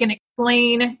 They can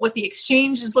explain what the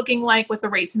exchange is looking like, what the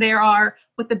rates there are,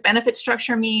 what the benefit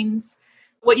structure means,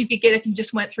 what you could get if you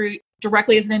just went through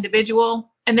directly as an individual,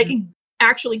 and they can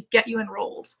actually get you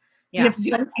enrolled. Yeah. You have to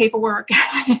do the paperwork.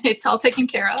 It's all taken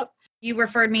care of. You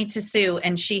referred me to Sue,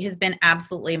 and she has been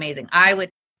absolutely amazing. I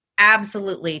would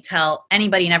absolutely tell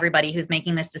anybody and everybody who's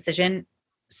making this decision,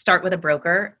 start with a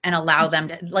broker and allow them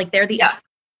to, they're the experts.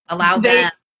 Allow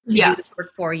them to do the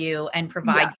work for you and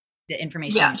provide the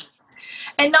information. Yes.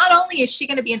 And not only is she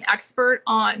going to be an expert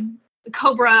on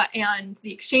COBRA and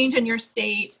the exchange in your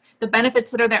state, the benefits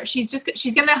that are there. She's going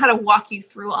to know how to walk you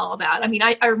through all of that. I mean,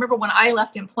 I remember when I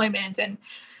left employment and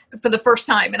for the first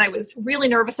time, and I was really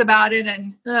nervous about it.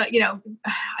 And,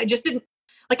 I just didn't,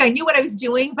 I knew what I was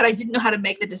doing, but I didn't know how to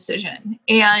make the decision.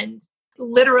 And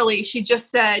literally she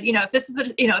just said, if this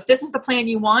is the plan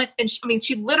you want. And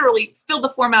she literally filled the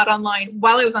form out online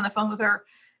while I was on the phone with her.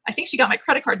 I think she got my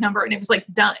credit card number and it was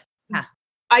done. Yeah.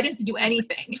 I didn't have to do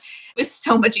anything. It was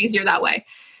so much easier that way.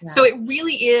 Yeah. So it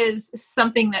really is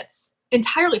something that's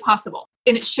entirely possible.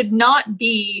 And it should not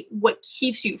be what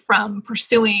keeps you from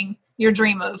pursuing your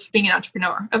dream of being an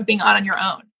entrepreneur, of being out on your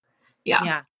own.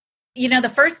 Yeah. Yeah. The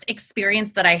first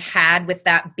experience that I had with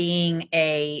that being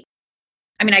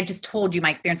I just told you my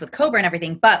experience with COBRA and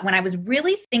everything, but when I was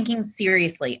really thinking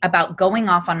seriously about going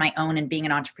off on my own and being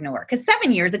an entrepreneur, because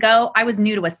 7 years ago, I was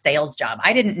new to a sales job.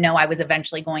 I didn't know I was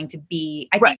eventually going to be,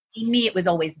 I think in me, it was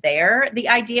always there, the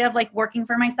idea of working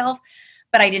for myself,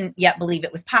 but I didn't yet believe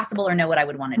it was possible or know what I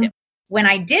would want to do. When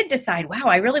I did decide, wow,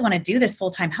 I really want to do this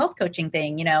full-time health coaching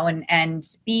thing,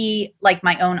 and be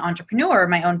my own entrepreneur,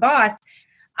 my own boss,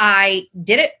 I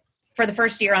did it for the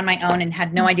first year on my own and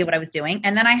had no idea what I was doing.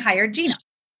 And then I hired Gina.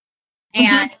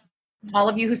 And all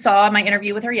of you who saw my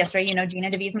interview with her yesterday, Gina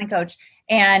DeVee is my coach.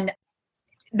 And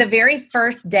the very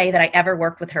first day that I ever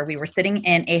worked with her, we were sitting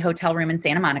in a hotel room in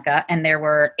Santa Monica, and there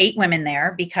were 8 women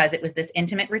there because it was this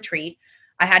intimate retreat.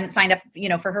 I hadn't signed up,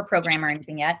 for her program or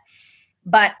anything yet.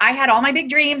 But I had all my big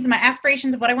dreams and my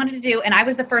aspirations of what I wanted to do. And I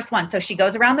was the first one. So she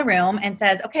goes around the room and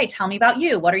says, okay, tell me about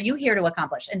you. What are you here to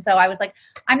accomplish? And so I was like,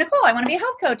 I'm Nicole. I want to be a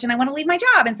health coach and I want to leave my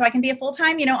job. And so I can be a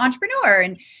full-time, entrepreneur.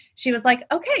 And she was like,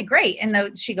 okay, great.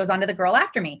 And she goes on to the girl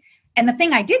after me. And the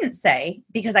thing I didn't say,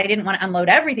 because I didn't want to unload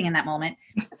everything in that moment,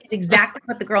 is exactly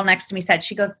what the girl next to me said.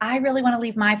 She goes, I really want to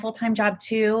leave my full-time job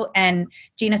too. And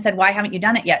Gina said, why haven't you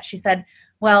done it yet? She said,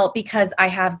 well, because I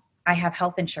have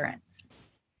health insurance.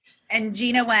 And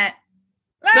Gina went,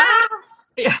 ah!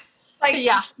 Yeah.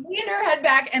 Leaned her head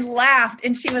back and laughed.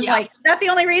 And she was like, is that the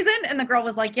only reason? And the girl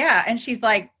was like, yeah. And she's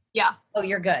like, yeah. Oh,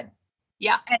 you're good.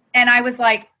 Yeah. And I was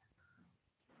like,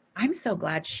 I'm so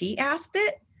glad she asked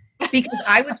it, because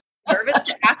I was nervous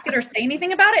to ask it or say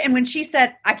anything about it. And when she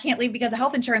said, I can't leave because of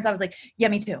health insurance, I was like, yeah,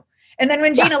 me too. And then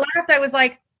when Gina laughed, I was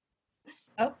like,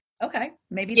 oh, okay.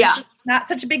 Maybe this is not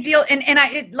such a big deal. And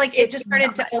it just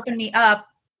started to open me up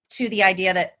to the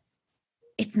idea that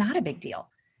it's not a big deal,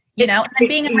 and then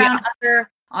being around other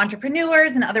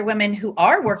entrepreneurs and other women who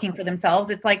are working for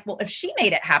themselves, it's like, well, if she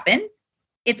made it happen,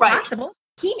 it's possible.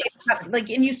 He made it happen.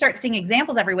 And you start seeing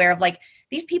examples everywhere of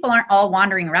these people aren't all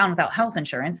wandering around without health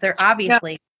insurance. They're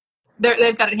obviously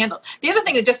they've got it handled. The other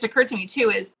thing that just occurred to me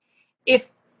too is if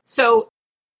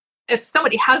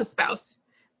somebody has a spouse,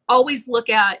 always look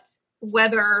at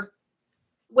what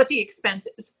the expense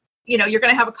is. You're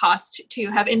going to have a cost to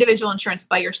have individual insurance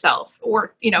by yourself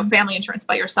or, family insurance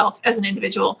by yourself as an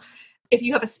individual. If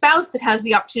you have a spouse that has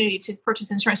the opportunity to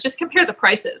purchase insurance, just compare the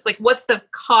prices. What's the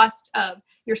cost of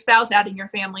your spouse adding your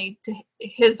family to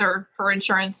his or her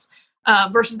insurance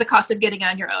versus the cost of getting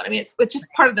on your own? I mean, it's just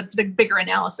part of the bigger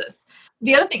analysis.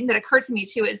 The other thing that occurred to me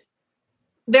too is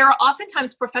there are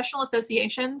oftentimes professional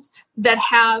associations that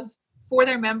have for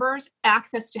their members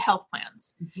access to health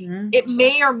plans. Mm-hmm. It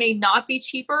may or may not be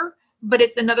cheaper, but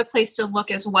it's another place to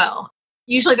look as well.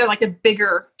 Usually they're the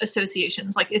bigger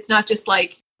associations. It's not just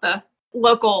the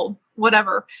local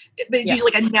whatever, but it's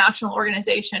usually a national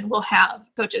organization will have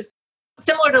coaches.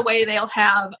 Similar to the way they'll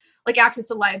have access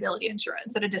to liability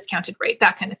insurance at a discounted rate,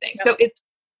 that kind of thing. Yep. So if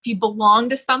you belong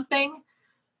to something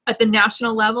at the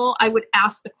national level, I would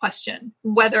ask the question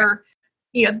whether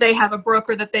they have a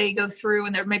broker that they go through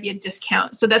and there may be a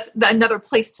discount. So that's another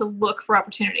place to look for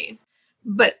opportunities.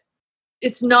 But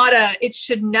it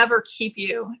should never keep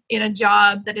you in a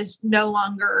job that is no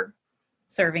longer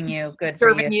serving you,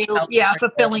 fulfilling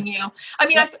you. I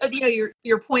mean,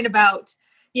 your point about,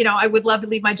 I would love to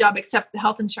leave my job except the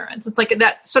health insurance. It's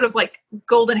that sort of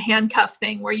golden handcuff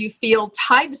thing where you feel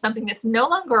tied to something that's no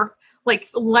longer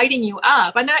lighting you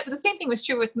up. And the same thing was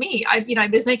true with me. I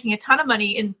was making a ton of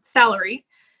money in salary.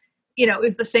 It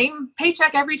was the same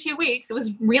paycheck every 2 weeks. It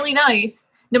was really nice,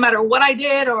 no matter what I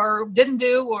did or didn't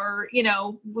do, or,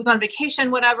 was on vacation,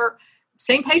 whatever,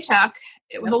 same paycheck.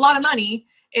 It was a lot of money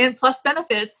and plus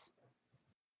benefits.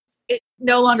 It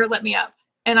no longer let me up.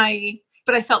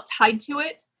 But I felt tied to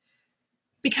it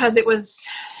because it was,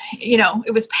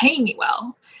 it was paying me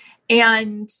well.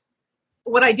 And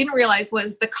what I didn't realize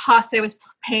was the cost I was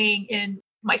paying in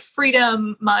my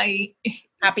freedom, my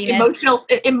happiness,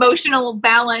 emotional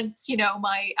balance,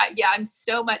 I'm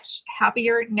so much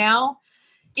happier now.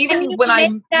 even and you when make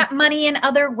I'm that money in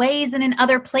other ways and in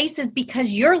other places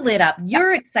because you're lit up,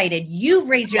 you're excited, you've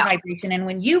raised your vibration. And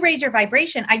when you raise your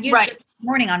vibration, I used this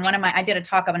morning on I did a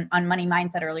talk on money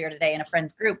mindset earlier today in a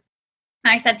friend's group.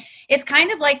 And I said, it's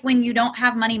kind of like when you don't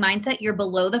have money mindset, you're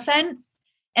below the fence.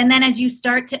 And then as you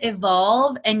start to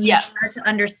evolve and you start to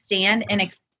understand and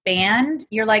expand,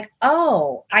 you're like,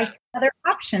 oh, I see other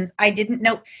options I didn't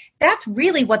know. That's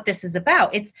really what this is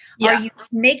about. Are you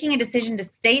making a decision to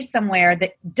stay somewhere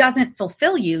that doesn't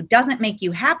fulfill you, doesn't make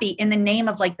you happy in the name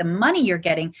of like the money you're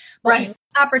getting? But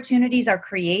opportunities are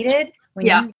created when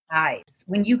you rise,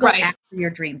 when you go after your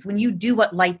dreams, when you do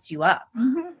what lights you up.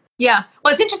 Mm-hmm. Yeah.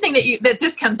 Well, it's interesting that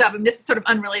this comes up, and this is sort of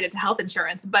unrelated to health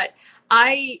insurance, but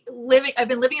I've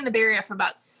been living in the Bay Area for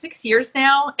about 6 years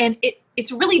now, and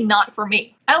it's really not for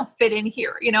me. I don't fit in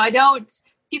here.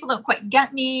 People don't quite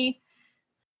get me.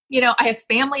 I have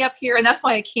family up here, and that's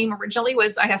why I came originally,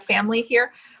 was I have family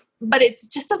here, but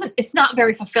it's not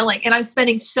very fulfilling. And I'm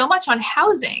spending so much on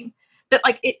housing that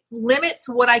like it limits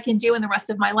what I can do in the rest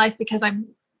of my life, because I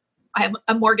have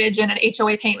a mortgage and an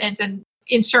HOA payment and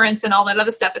insurance and all that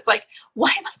other stuff. It's like, why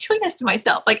am I doing this to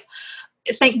myself? Like,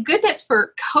 thank goodness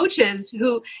for coaches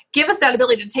who give us that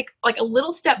ability to take like a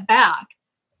little step back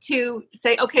to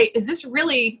say, okay, is this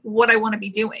really what I want to be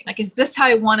doing? Like, is this where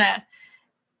I want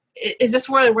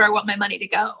my money to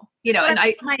go? And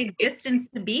my existence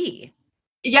to be.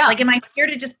 Yeah. Like, am I here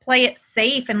to just play it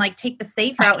safe and like take the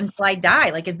safe route until I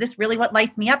die? Like, is this really what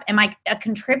lights me up? Am I a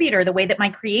contributor the way that my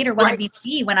creator wanted me to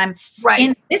be when I'm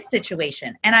in this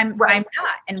situation? And I'm not.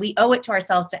 And we owe it to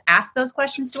ourselves to ask those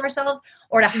questions to ourselves,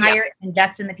 or to hire and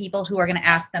invest in the people who are going to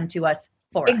ask them to us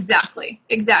for us.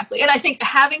 Exactly. And I think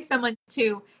having someone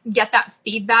to get that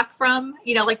feedback from,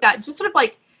 like that, just sort of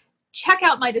like check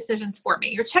out my decisions for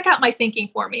me, or check out my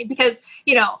thinking for me. Because,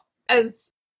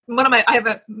 as I have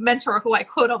a mentor who I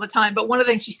quote all the time, but one of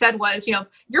the things she said was,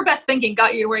 your best thinking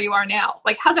got you to where you are now.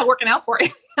 Like, how's that working out for you?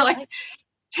 Like,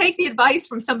 take the advice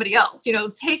from somebody else,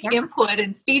 take input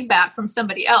and feedback from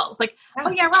somebody else. Like,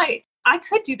 oh yeah, right. I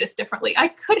could do this differently. I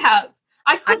could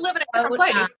live in a different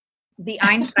place. The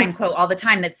Einstein quote all the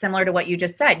time that's similar to what you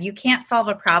just said. You can't solve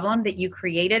a problem that you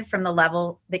created from the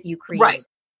level that you created. Right.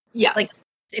 Yes. Like,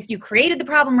 if you created the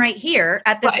problem right here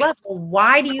at this level,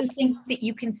 why do you think that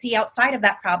you can see outside of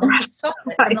that problem to solve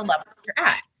it from the level you're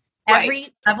at?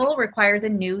 Every level requires a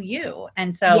new you.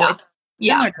 And so it's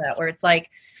similar to that, where it's like,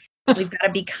 we've got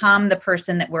to become the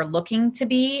person that we're looking to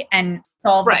be and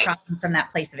solve the problem from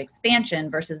that place of expansion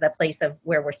versus the place of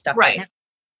where we're stuck right now.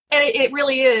 And it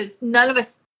really is. None of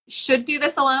us should do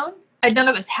this alone. And none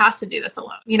of us has to do this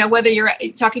alone. Whether you're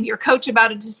talking to your coach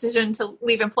about a decision to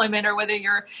leave employment, or whether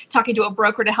you're talking to a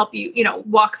broker to help you,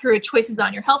 walk through choices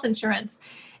on your health insurance,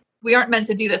 we aren't meant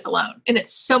to do this alone. And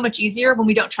it's so much easier when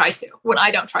I don't try to.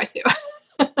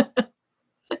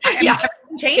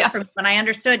 Changed from when I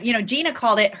understood, Gina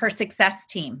called it her success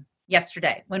team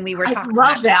yesterday when we were talking. I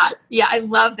love that. Yeah, I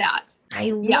love that. I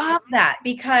love that,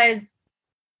 because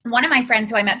one of my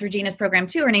friends who I met through Gina's program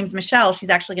too, her name's Michelle.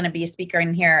 She's actually going to be a speaker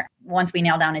in here once we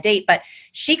nail down a date, but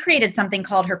she created something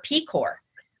called her P Corps,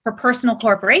 her personal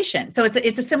corporation. So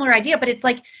it's a similar idea, but it's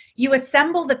like you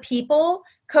assemble the people,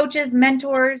 coaches,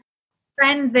 mentors,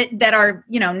 friends that are,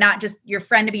 not just your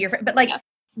friend to be your friend, but like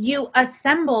you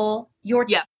assemble your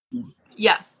team.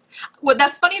 Yes. Well,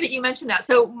 that's funny that you mentioned that.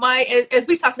 So as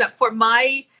we've talked about before,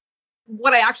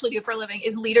 what I actually do for a living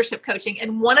is leadership coaching.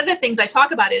 And one of the things I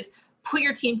talk about is put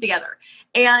your team together.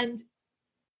 And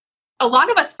a lot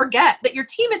of us forget that your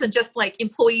team isn't just like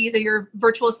employees or your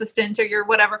virtual assistant or your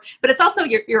whatever, but it's also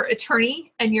your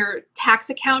attorney and your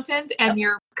tax accountant and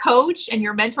your coach and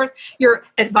your mentors, your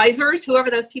advisors,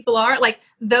 whoever those people are. Like,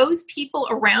 those people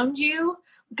around you,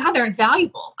 God, they're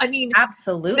invaluable. I mean,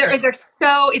 absolutely.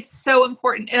 It's so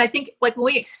important. And I think like when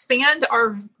we expand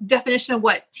our definition of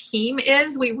what team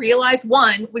is, we realize,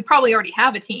 one, we probably already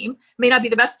have a team. May not be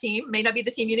the best team, may not be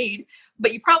the team you need,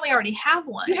 but you probably already have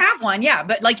one. You have one, yeah.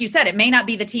 But like you said, it may not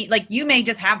be the team. Like, you may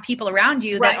just have people around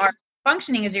you that are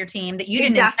functioning as your team that you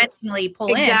didn't intentionally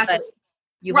pull in, but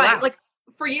you allowed. Like,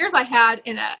 for years I had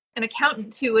an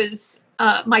accountant who was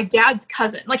my dad's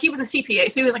cousin. Like, he was a CPA,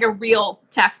 so he was like a real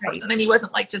tax person, and he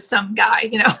wasn't like just some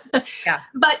guy,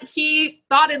 But he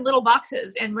thought in little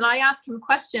boxes, and when I ask him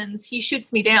questions, he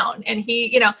shoots me down. And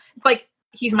he, it's like,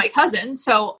 he's my cousin,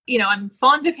 so I'm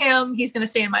fond of him. He's going to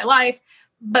stay in my life,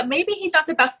 but maybe he's not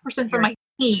the best person for my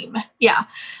team. Yeah.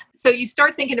 So you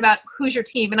start thinking about who's your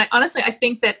team. And I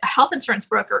think that a health insurance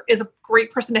broker is a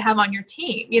great person to have on your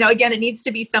team. Again, it needs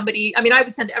to be somebody, I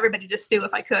would send everybody to Sue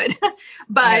if I could,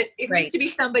 but it needs to be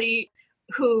somebody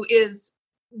who is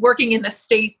working in the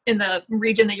state, in the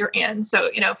region that you're in. So,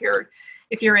 if you're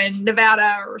if you're in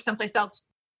Nevada or someplace else,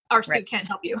 our suit can't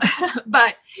help you.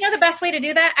 But the best way to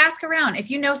do that, ask around.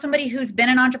 If you know somebody who's been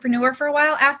an entrepreneur for a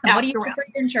while, ask them, what do you do for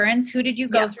insurance? Who did you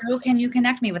go through? Can you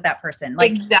connect me with that person?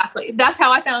 Exactly. That's how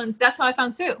I found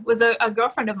Sue. Was a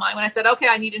girlfriend of mine. When I said, okay,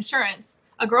 I need insurance,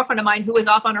 a girlfriend of mine who was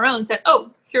off on her own said,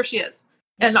 oh, here she is.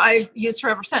 And I've used her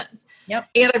ever since. Yep.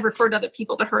 And I've referred other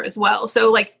people to her as well.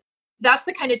 So that's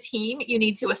the kind of team you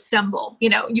need to assemble.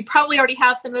 You probably already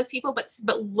have some of those people, but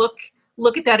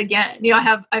look at that again. I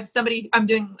have somebody, I'm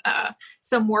doing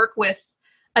some work with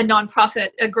a nonprofit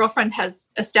a girlfriend has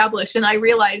established, and I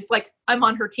realized I'm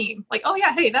on her team. Oh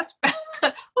yeah, hey, that's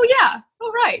oh yeah,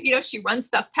 all right. She runs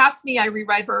stuff past me. I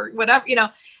rewrite her, whatever.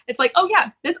 It's oh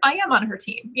yeah, I am on her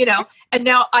team. And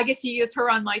now I get to use her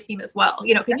on my team as well.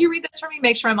 Can you read this for me?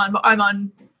 Make sure I'm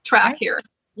on track here.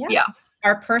 Yeah.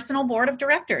 Our personal board of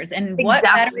directors, and what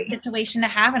better situation to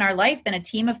have in our life than a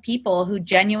team of people who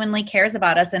genuinely cares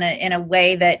about us in a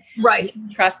way that we can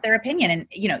trust their opinion. And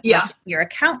your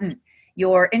accountant,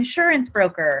 your insurance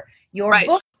broker, your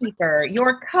bookkeeper,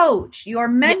 your coach, your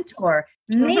mentor,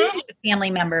 maybe a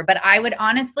family member. But I would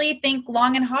honestly think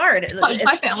long and hard. As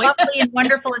lovely and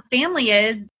wonderful as family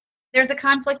is, there's a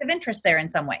conflict of interest there in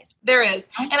some ways. There is,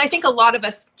 and I think a lot of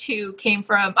us too came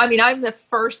from. I'm the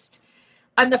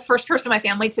first person in my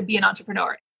family to be an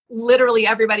entrepreneur. Literally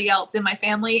everybody else in my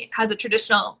family has a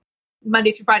traditional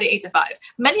Monday through Friday, 8 to 5.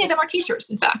 Many of them are teachers,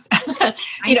 in fact,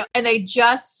 and they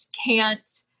just can't,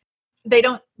 they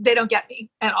don't get me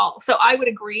at all. So I would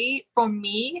agree, for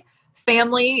me,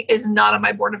 family is not on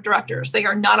my board of directors. They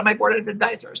are not on my board of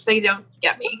advisors. They don't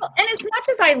get me. And as much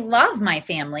as I love my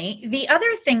family, the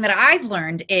other thing that I've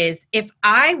learned is if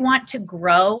I want to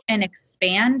grow and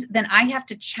expand, then I have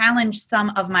to challenge some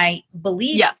of my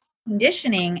beliefs,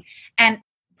 conditioning, and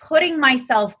putting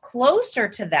myself closer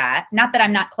to that. Not that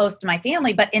I'm not close to my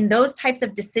family, but in those types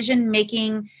of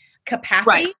decision-making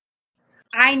capacity,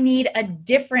 I need a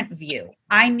different view.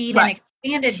 I need an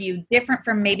expanded view, different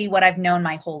from maybe what I've known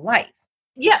my whole life.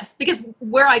 Yes, because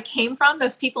where I came from,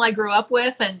 those people I grew up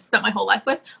with and spent my whole life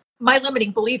with, my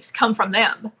limiting beliefs come from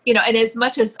them, and as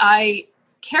much as I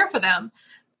care for them,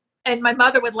 and my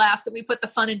mother would laugh that we put the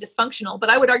fun in dysfunctional, but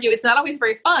I would argue it's not always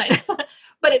very fun,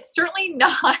 but it's certainly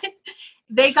not.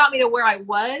 They got me to where I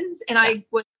was, and I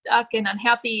was stuck and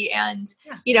unhappy. And,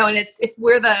 and it's, if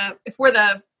we're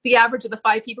the average of the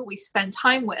 5 people we spend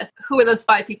time with, who are those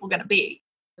 5 people going to be?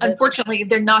 Unfortunately,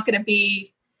 they're not going to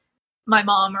be my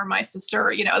mom or my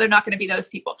sister, they're not going to be those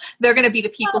people. They're going to be the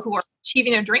people who are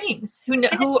achieving their dreams, who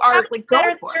are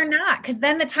better they're not, because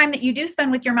then the time that you do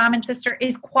spend with your mom and sister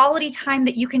is quality time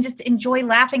that you can just enjoy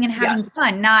laughing and having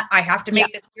fun. Not, I have to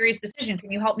make this serious decision.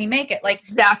 Can you help me make it?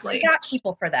 Exactly. I've got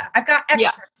people for that. I've got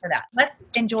experts for that. Let's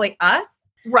enjoy us.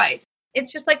 Right. It's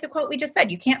just like the quote we just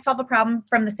said, you can't solve a problem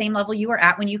from the same level you were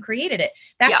at when you created it.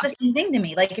 That's the same thing to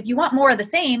me. If you want more of the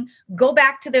same, go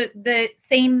back to the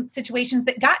same situations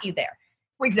that got you there.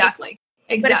 Exactly.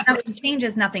 But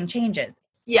if nothing changes.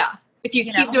 Yeah. If you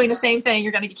keep doing the same thing,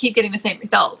 you're going to keep getting the same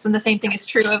results. And the same thing is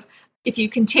true of if you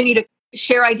continue to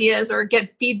share ideas or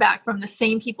get feedback from the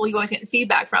same people you always get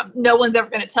feedback from. No one's ever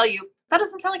going to tell you, that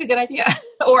doesn't sound like a good idea.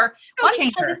 Or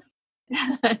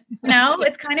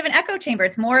it's kind of an echo chamber.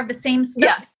 It's more of the same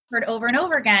stuff heard over and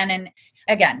over again. And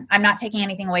again, I'm not taking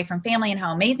anything away from family and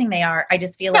how amazing they are. I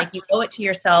just feel like you owe it to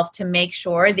yourself to make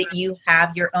sure that you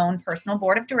have your own personal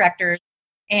board of directors.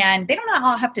 And they don't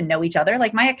all have to know each other.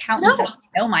 My accountant doesn't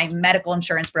know my medical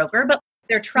insurance broker, but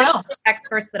they're trusted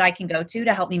experts that I can go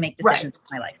to help me make decisions in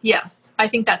my life. Yes. I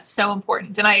think that's so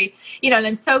important. And and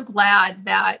I'm so glad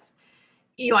that,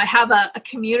 I have a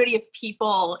community of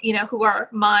people, who are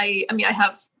I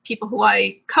have people who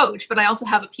I coach, but I also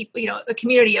have a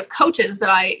community of coaches that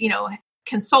I,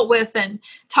 consult with and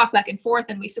talk back and forth,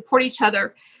 and we support each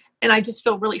other. And I just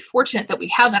feel really fortunate that we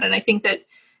have that. And I think that,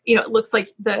 it looks like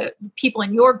the people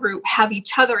in your group have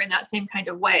each other in that same kind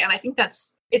of way. And I think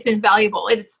it's invaluable.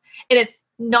 It's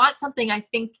not something I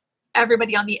think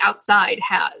everybody on the outside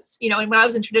has, and when I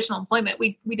was in traditional employment,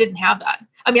 we didn't have that.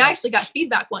 I actually got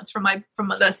feedback once from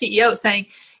the CEO saying,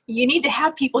 you need to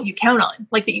have people you count on,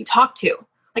 that you talk to.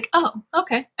 Oh,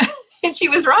 okay. And she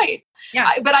was right.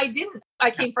 Yeah. But I didn't,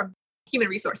 I came from human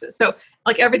resources. So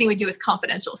everything we do is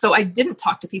confidential. So I didn't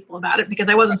talk to people about it because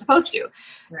I wasn't supposed to,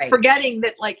 forgetting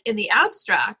that in the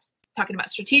abstract, talking about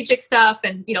strategic stuff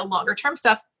and, longer term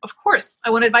stuff, of course, I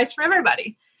want advice from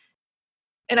everybody.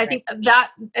 And I think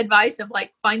that advice of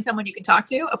find someone you can talk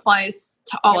to applies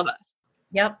to all of us.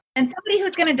 Yep. And somebody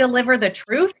who's going to deliver the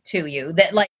truth to you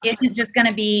that isn't just going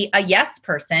to be a yes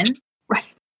person. Right.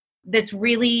 That's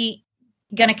really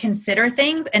going to consider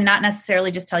things and not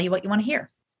necessarily just tell you what you want to hear.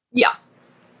 Yeah.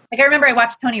 Like I remember I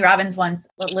watched Tony Robbins once,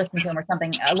 listened to him or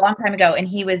something a long time ago. And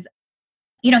he was,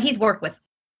 he's worked with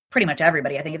pretty much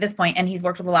everybody, I think, at this point, and he's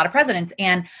worked with a lot of presidents.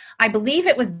 And I believe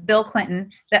it was Bill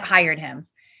Clinton that hired him.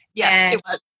 Yes, it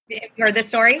was. You heard this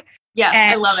story? Yes,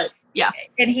 I love it. Yeah.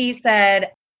 And he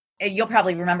said, you'll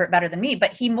probably remember it better than me,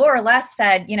 but he more or less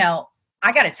said,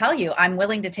 I got to tell you, I'm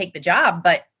willing to take the job,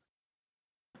 but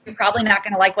you're probably not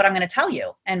going to like what I'm going to tell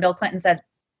you. And Bill Clinton said,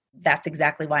 that's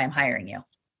exactly why I'm hiring you.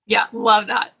 Yeah, love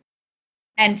that.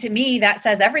 And to me, that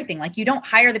says everything. Like, you don't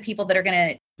hire the people that are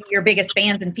going to be your biggest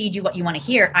fans and feed you what you want to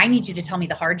hear. I need you to tell me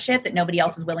the hard shit that nobody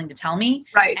else is willing to tell me.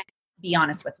 Right. And be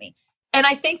honest with me. And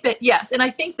I think that, yes. And I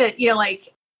think that,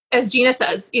 like, as Gina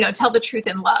says, tell the truth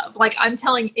in love. Like I'm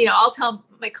telling, I'll tell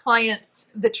my clients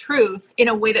the truth in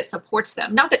a way that supports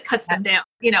them, not that cuts them down.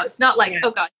 It's not like,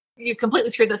 oh God, you completely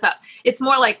screwed this up. It's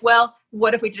more like, well,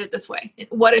 what if we did it this way?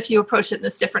 What if you approach it in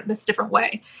this different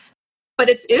way? But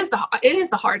it is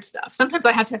the hard stuff. Sometimes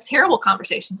I have to have terrible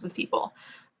conversations with people,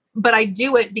 but I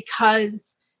do it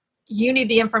because you need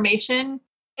the information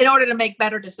in order to make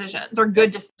better decisions or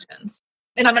good decisions.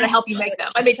 And I'm going to help you make them.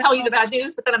 I may tell you the bad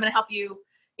news, but then I'm going to help you,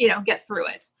 get through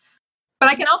it. But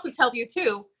I can also tell you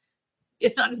too,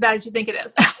 it's not as bad as you think it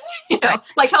is.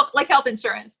 Like health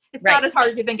insurance. It's not as hard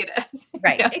as you think it is.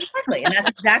 Right. Exactly. And that's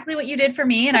exactly what you did for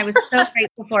me. And I was so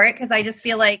grateful for it because I just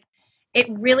feel like it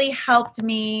really helped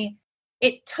me.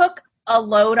 It took a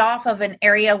load off of an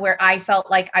area where I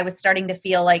felt like I was starting to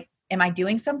feel like, am I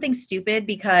doing something stupid?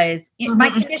 Because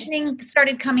my conditioning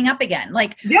started coming up again.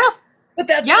 Like, but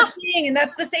that's the thing, and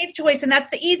that's the safe choice, and that's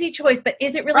the easy choice. But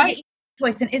is it really the easy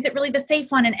choice? And is it really the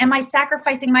safe one? And am I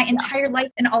sacrificing my entire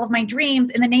life and all of my dreams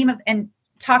in the name of, and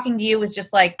talking to you was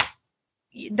just like,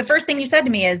 the first thing you said to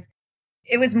me is,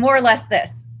 it was more or less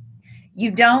this.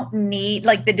 You don't need,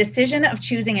 like, the decision of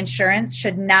choosing insurance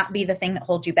should not be the thing that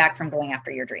holds you back from going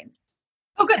after your dreams.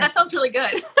 Oh, good. That sounds really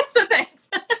good. So thanks.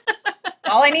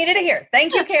 All I needed to hear.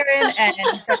 Thank you, Karen. And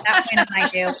from that point on, I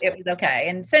knew it was okay.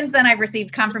 And since then, I've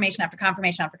received confirmation after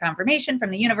confirmation after confirmation from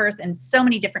the universe in so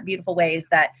many different beautiful ways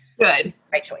that good.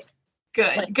 Right choice.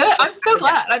 Good. Like, good. I'm so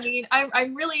glad. I mean,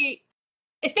 I'm really,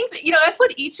 I think that, that's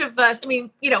what each of us,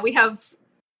 we have,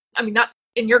 not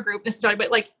in your group necessarily, but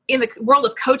like in the world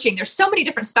of coaching, there's so many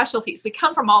different specialties. We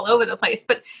come from all over the place,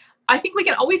 but I think we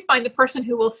can always find the person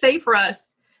who will say for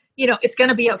us, it's going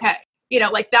to be okay.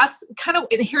 Like that's kind of,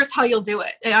 here's how you'll do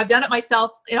it. And I've done it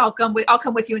myself, and I'll come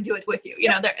with you and do it with you.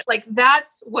 Like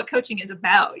that's what coaching is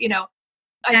about.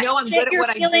 I know I'm good at what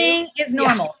I do. Is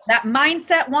normal. That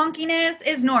mindset wonkiness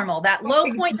is normal. That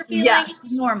low point you're feeling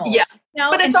is normal. Yeah.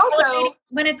 But it's also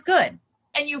when it's good.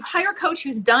 And you hire a coach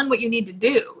who's done what you need to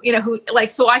do, who like,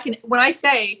 so I can, when I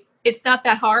say it's not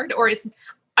that hard, or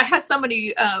I had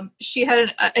somebody, she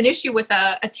had an issue with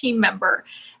a team member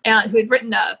who had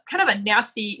written a kind of a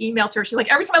nasty email to her. She's like,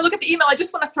 every time I look at the email, I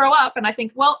just want to throw up. And I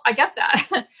think, well, I get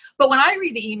that. But when I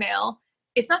read the email,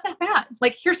 it's not that bad.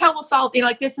 Like, here's how we'll solve,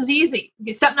 like, this is easy.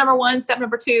 Step number 1, step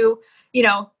number 2,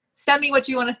 send me what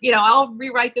you want to, I'll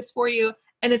rewrite this for you.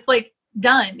 And it's like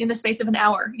done in the space of an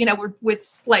hour.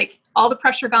 It's like all the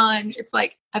pressure gone. It's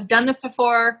like, I've done this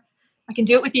before. I can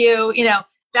do it with you.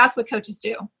 That's what coaches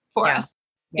do for us.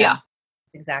 Yeah.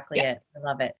 Exactly it. I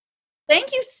love it.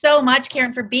 Thank you so much,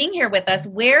 Karen, for being here with us.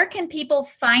 Where can people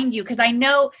find you? Because I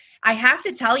know I have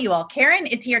to tell you all, Karen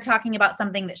is here talking about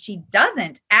something that she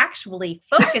doesn't actually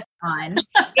focus on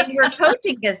in your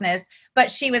coaching business, but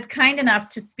she was kind enough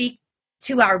to speak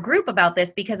to our group about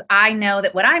this because I know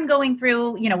that what I'm going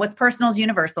through, what's personal is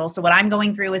universal. So what I'm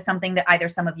going through is something that either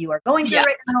some of you are going through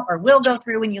right now or will go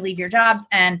through when you leave your jobs.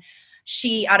 And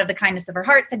she, out of the kindness of her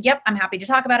heart, said, yep, I'm happy to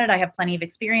talk about it. I have plenty of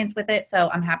experience with it. So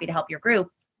I'm happy to help your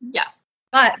group. Yes.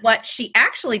 But what she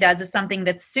actually does is something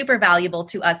that's super valuable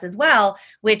to us as well,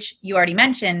 which you already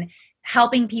mentioned,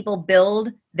 helping people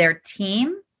build their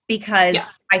team. Because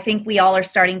I think we all are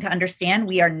starting to understand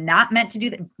we are not meant to do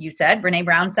that. You said, Brene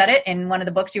Brown said it in one of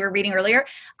the books you were reading earlier.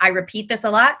 I repeat this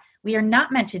a lot. We are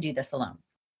not meant to do this alone.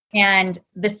 And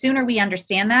the sooner we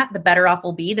understand that, the better off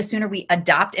we'll be. The sooner we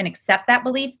adopt and accept that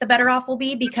belief, the better off we'll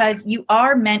be, because you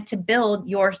are meant to build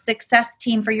your success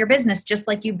team for your business, just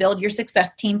like you build your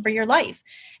success team for your life.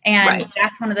 And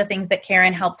that's one of the things that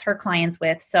Karen helps her clients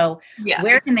with. So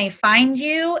where can they find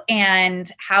you,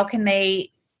 and how can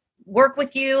they work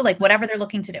with you, like whatever they're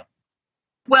looking to do?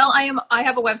 Well, I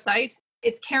have a website.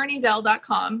 It's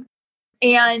KarenEzell.com,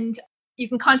 and you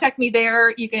can contact me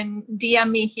there. You can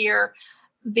DM me here.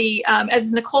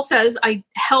 As Nicole says, I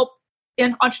help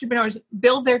entrepreneurs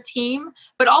build their team,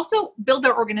 but also build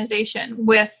their organization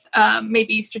with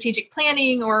maybe strategic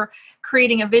planning or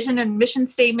creating a vision and mission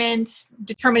statement,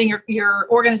 determining your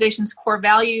organization's core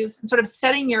values, and sort of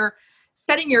setting your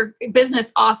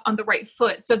business off on the right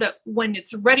foot so that when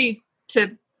you're ready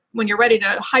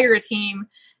to hire a team,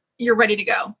 you're ready to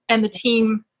go. And the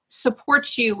team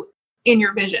supports you in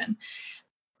your vision.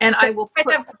 And so I will if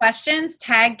you guys have questions,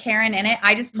 tag Karen in it.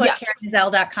 I just put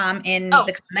KarenGazelle.com in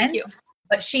the comments.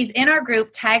 But she's in our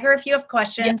group. Tag her if you have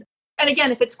questions. Yeah. And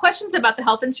again, if it's questions about the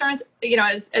health insurance,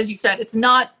 as you said, it's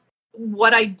not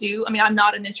what I do. I mean, I'm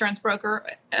not an insurance broker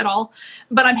at all,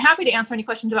 but I'm happy to answer any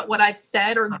questions about what I've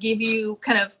said or give you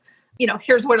kind of,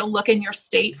 here's where to look in your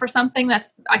state for something.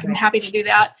 I'm happy to do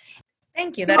that.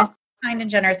 Thank you. That is kind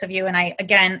and generous of you. And I,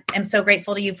 again, am so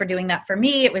grateful to you for doing that for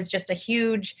me. It was just a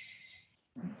huge,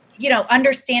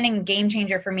 understanding game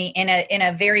changer for me in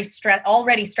a very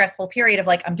already stressful period of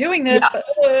like, I'm doing this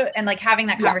and like having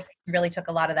that conversation really took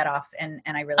a lot of that off. And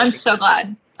I'm so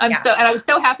glad. And I was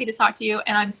so happy to talk to you,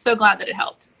 and I'm so glad that it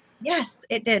helped. Yes,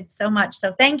 it did so much.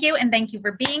 So thank you. And thank you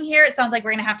for being here. It sounds like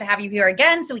we're going to have you here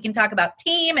again so we can talk about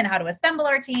team and how to assemble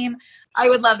our team. I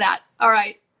would love that. All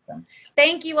right.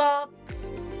 Thank you all.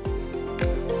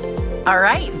 All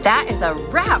right. That is a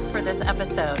wrap for this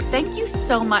episode. Thank you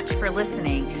so much for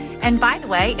listening. And by the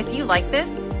way, if you like this,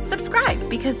 subscribe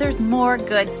because there's more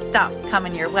good stuff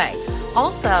coming your way.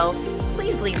 Also,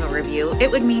 please leave a review.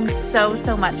 It would mean so,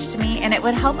 so much to me, and it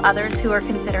would help others who are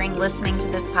considering listening to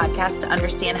this podcast to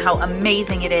understand how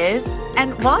amazing it is.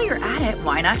 And while you're at it,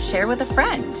 why not share with a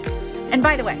friend? And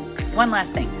by the way, one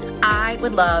last thing. I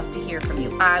would love to hear from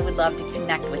you. I would love to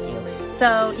connect with you.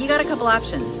 So you got a couple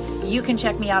options. You can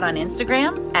check me out on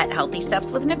Instagram at Healthy Steps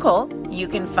with Nicole. You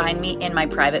can find me in my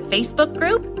private Facebook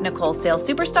group, Nicole Sales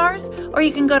Superstars, or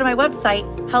you can go to my website,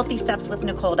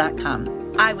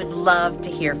 healthystepswithnicole.com. I would love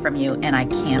to hear from you, and I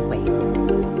can't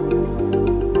wait.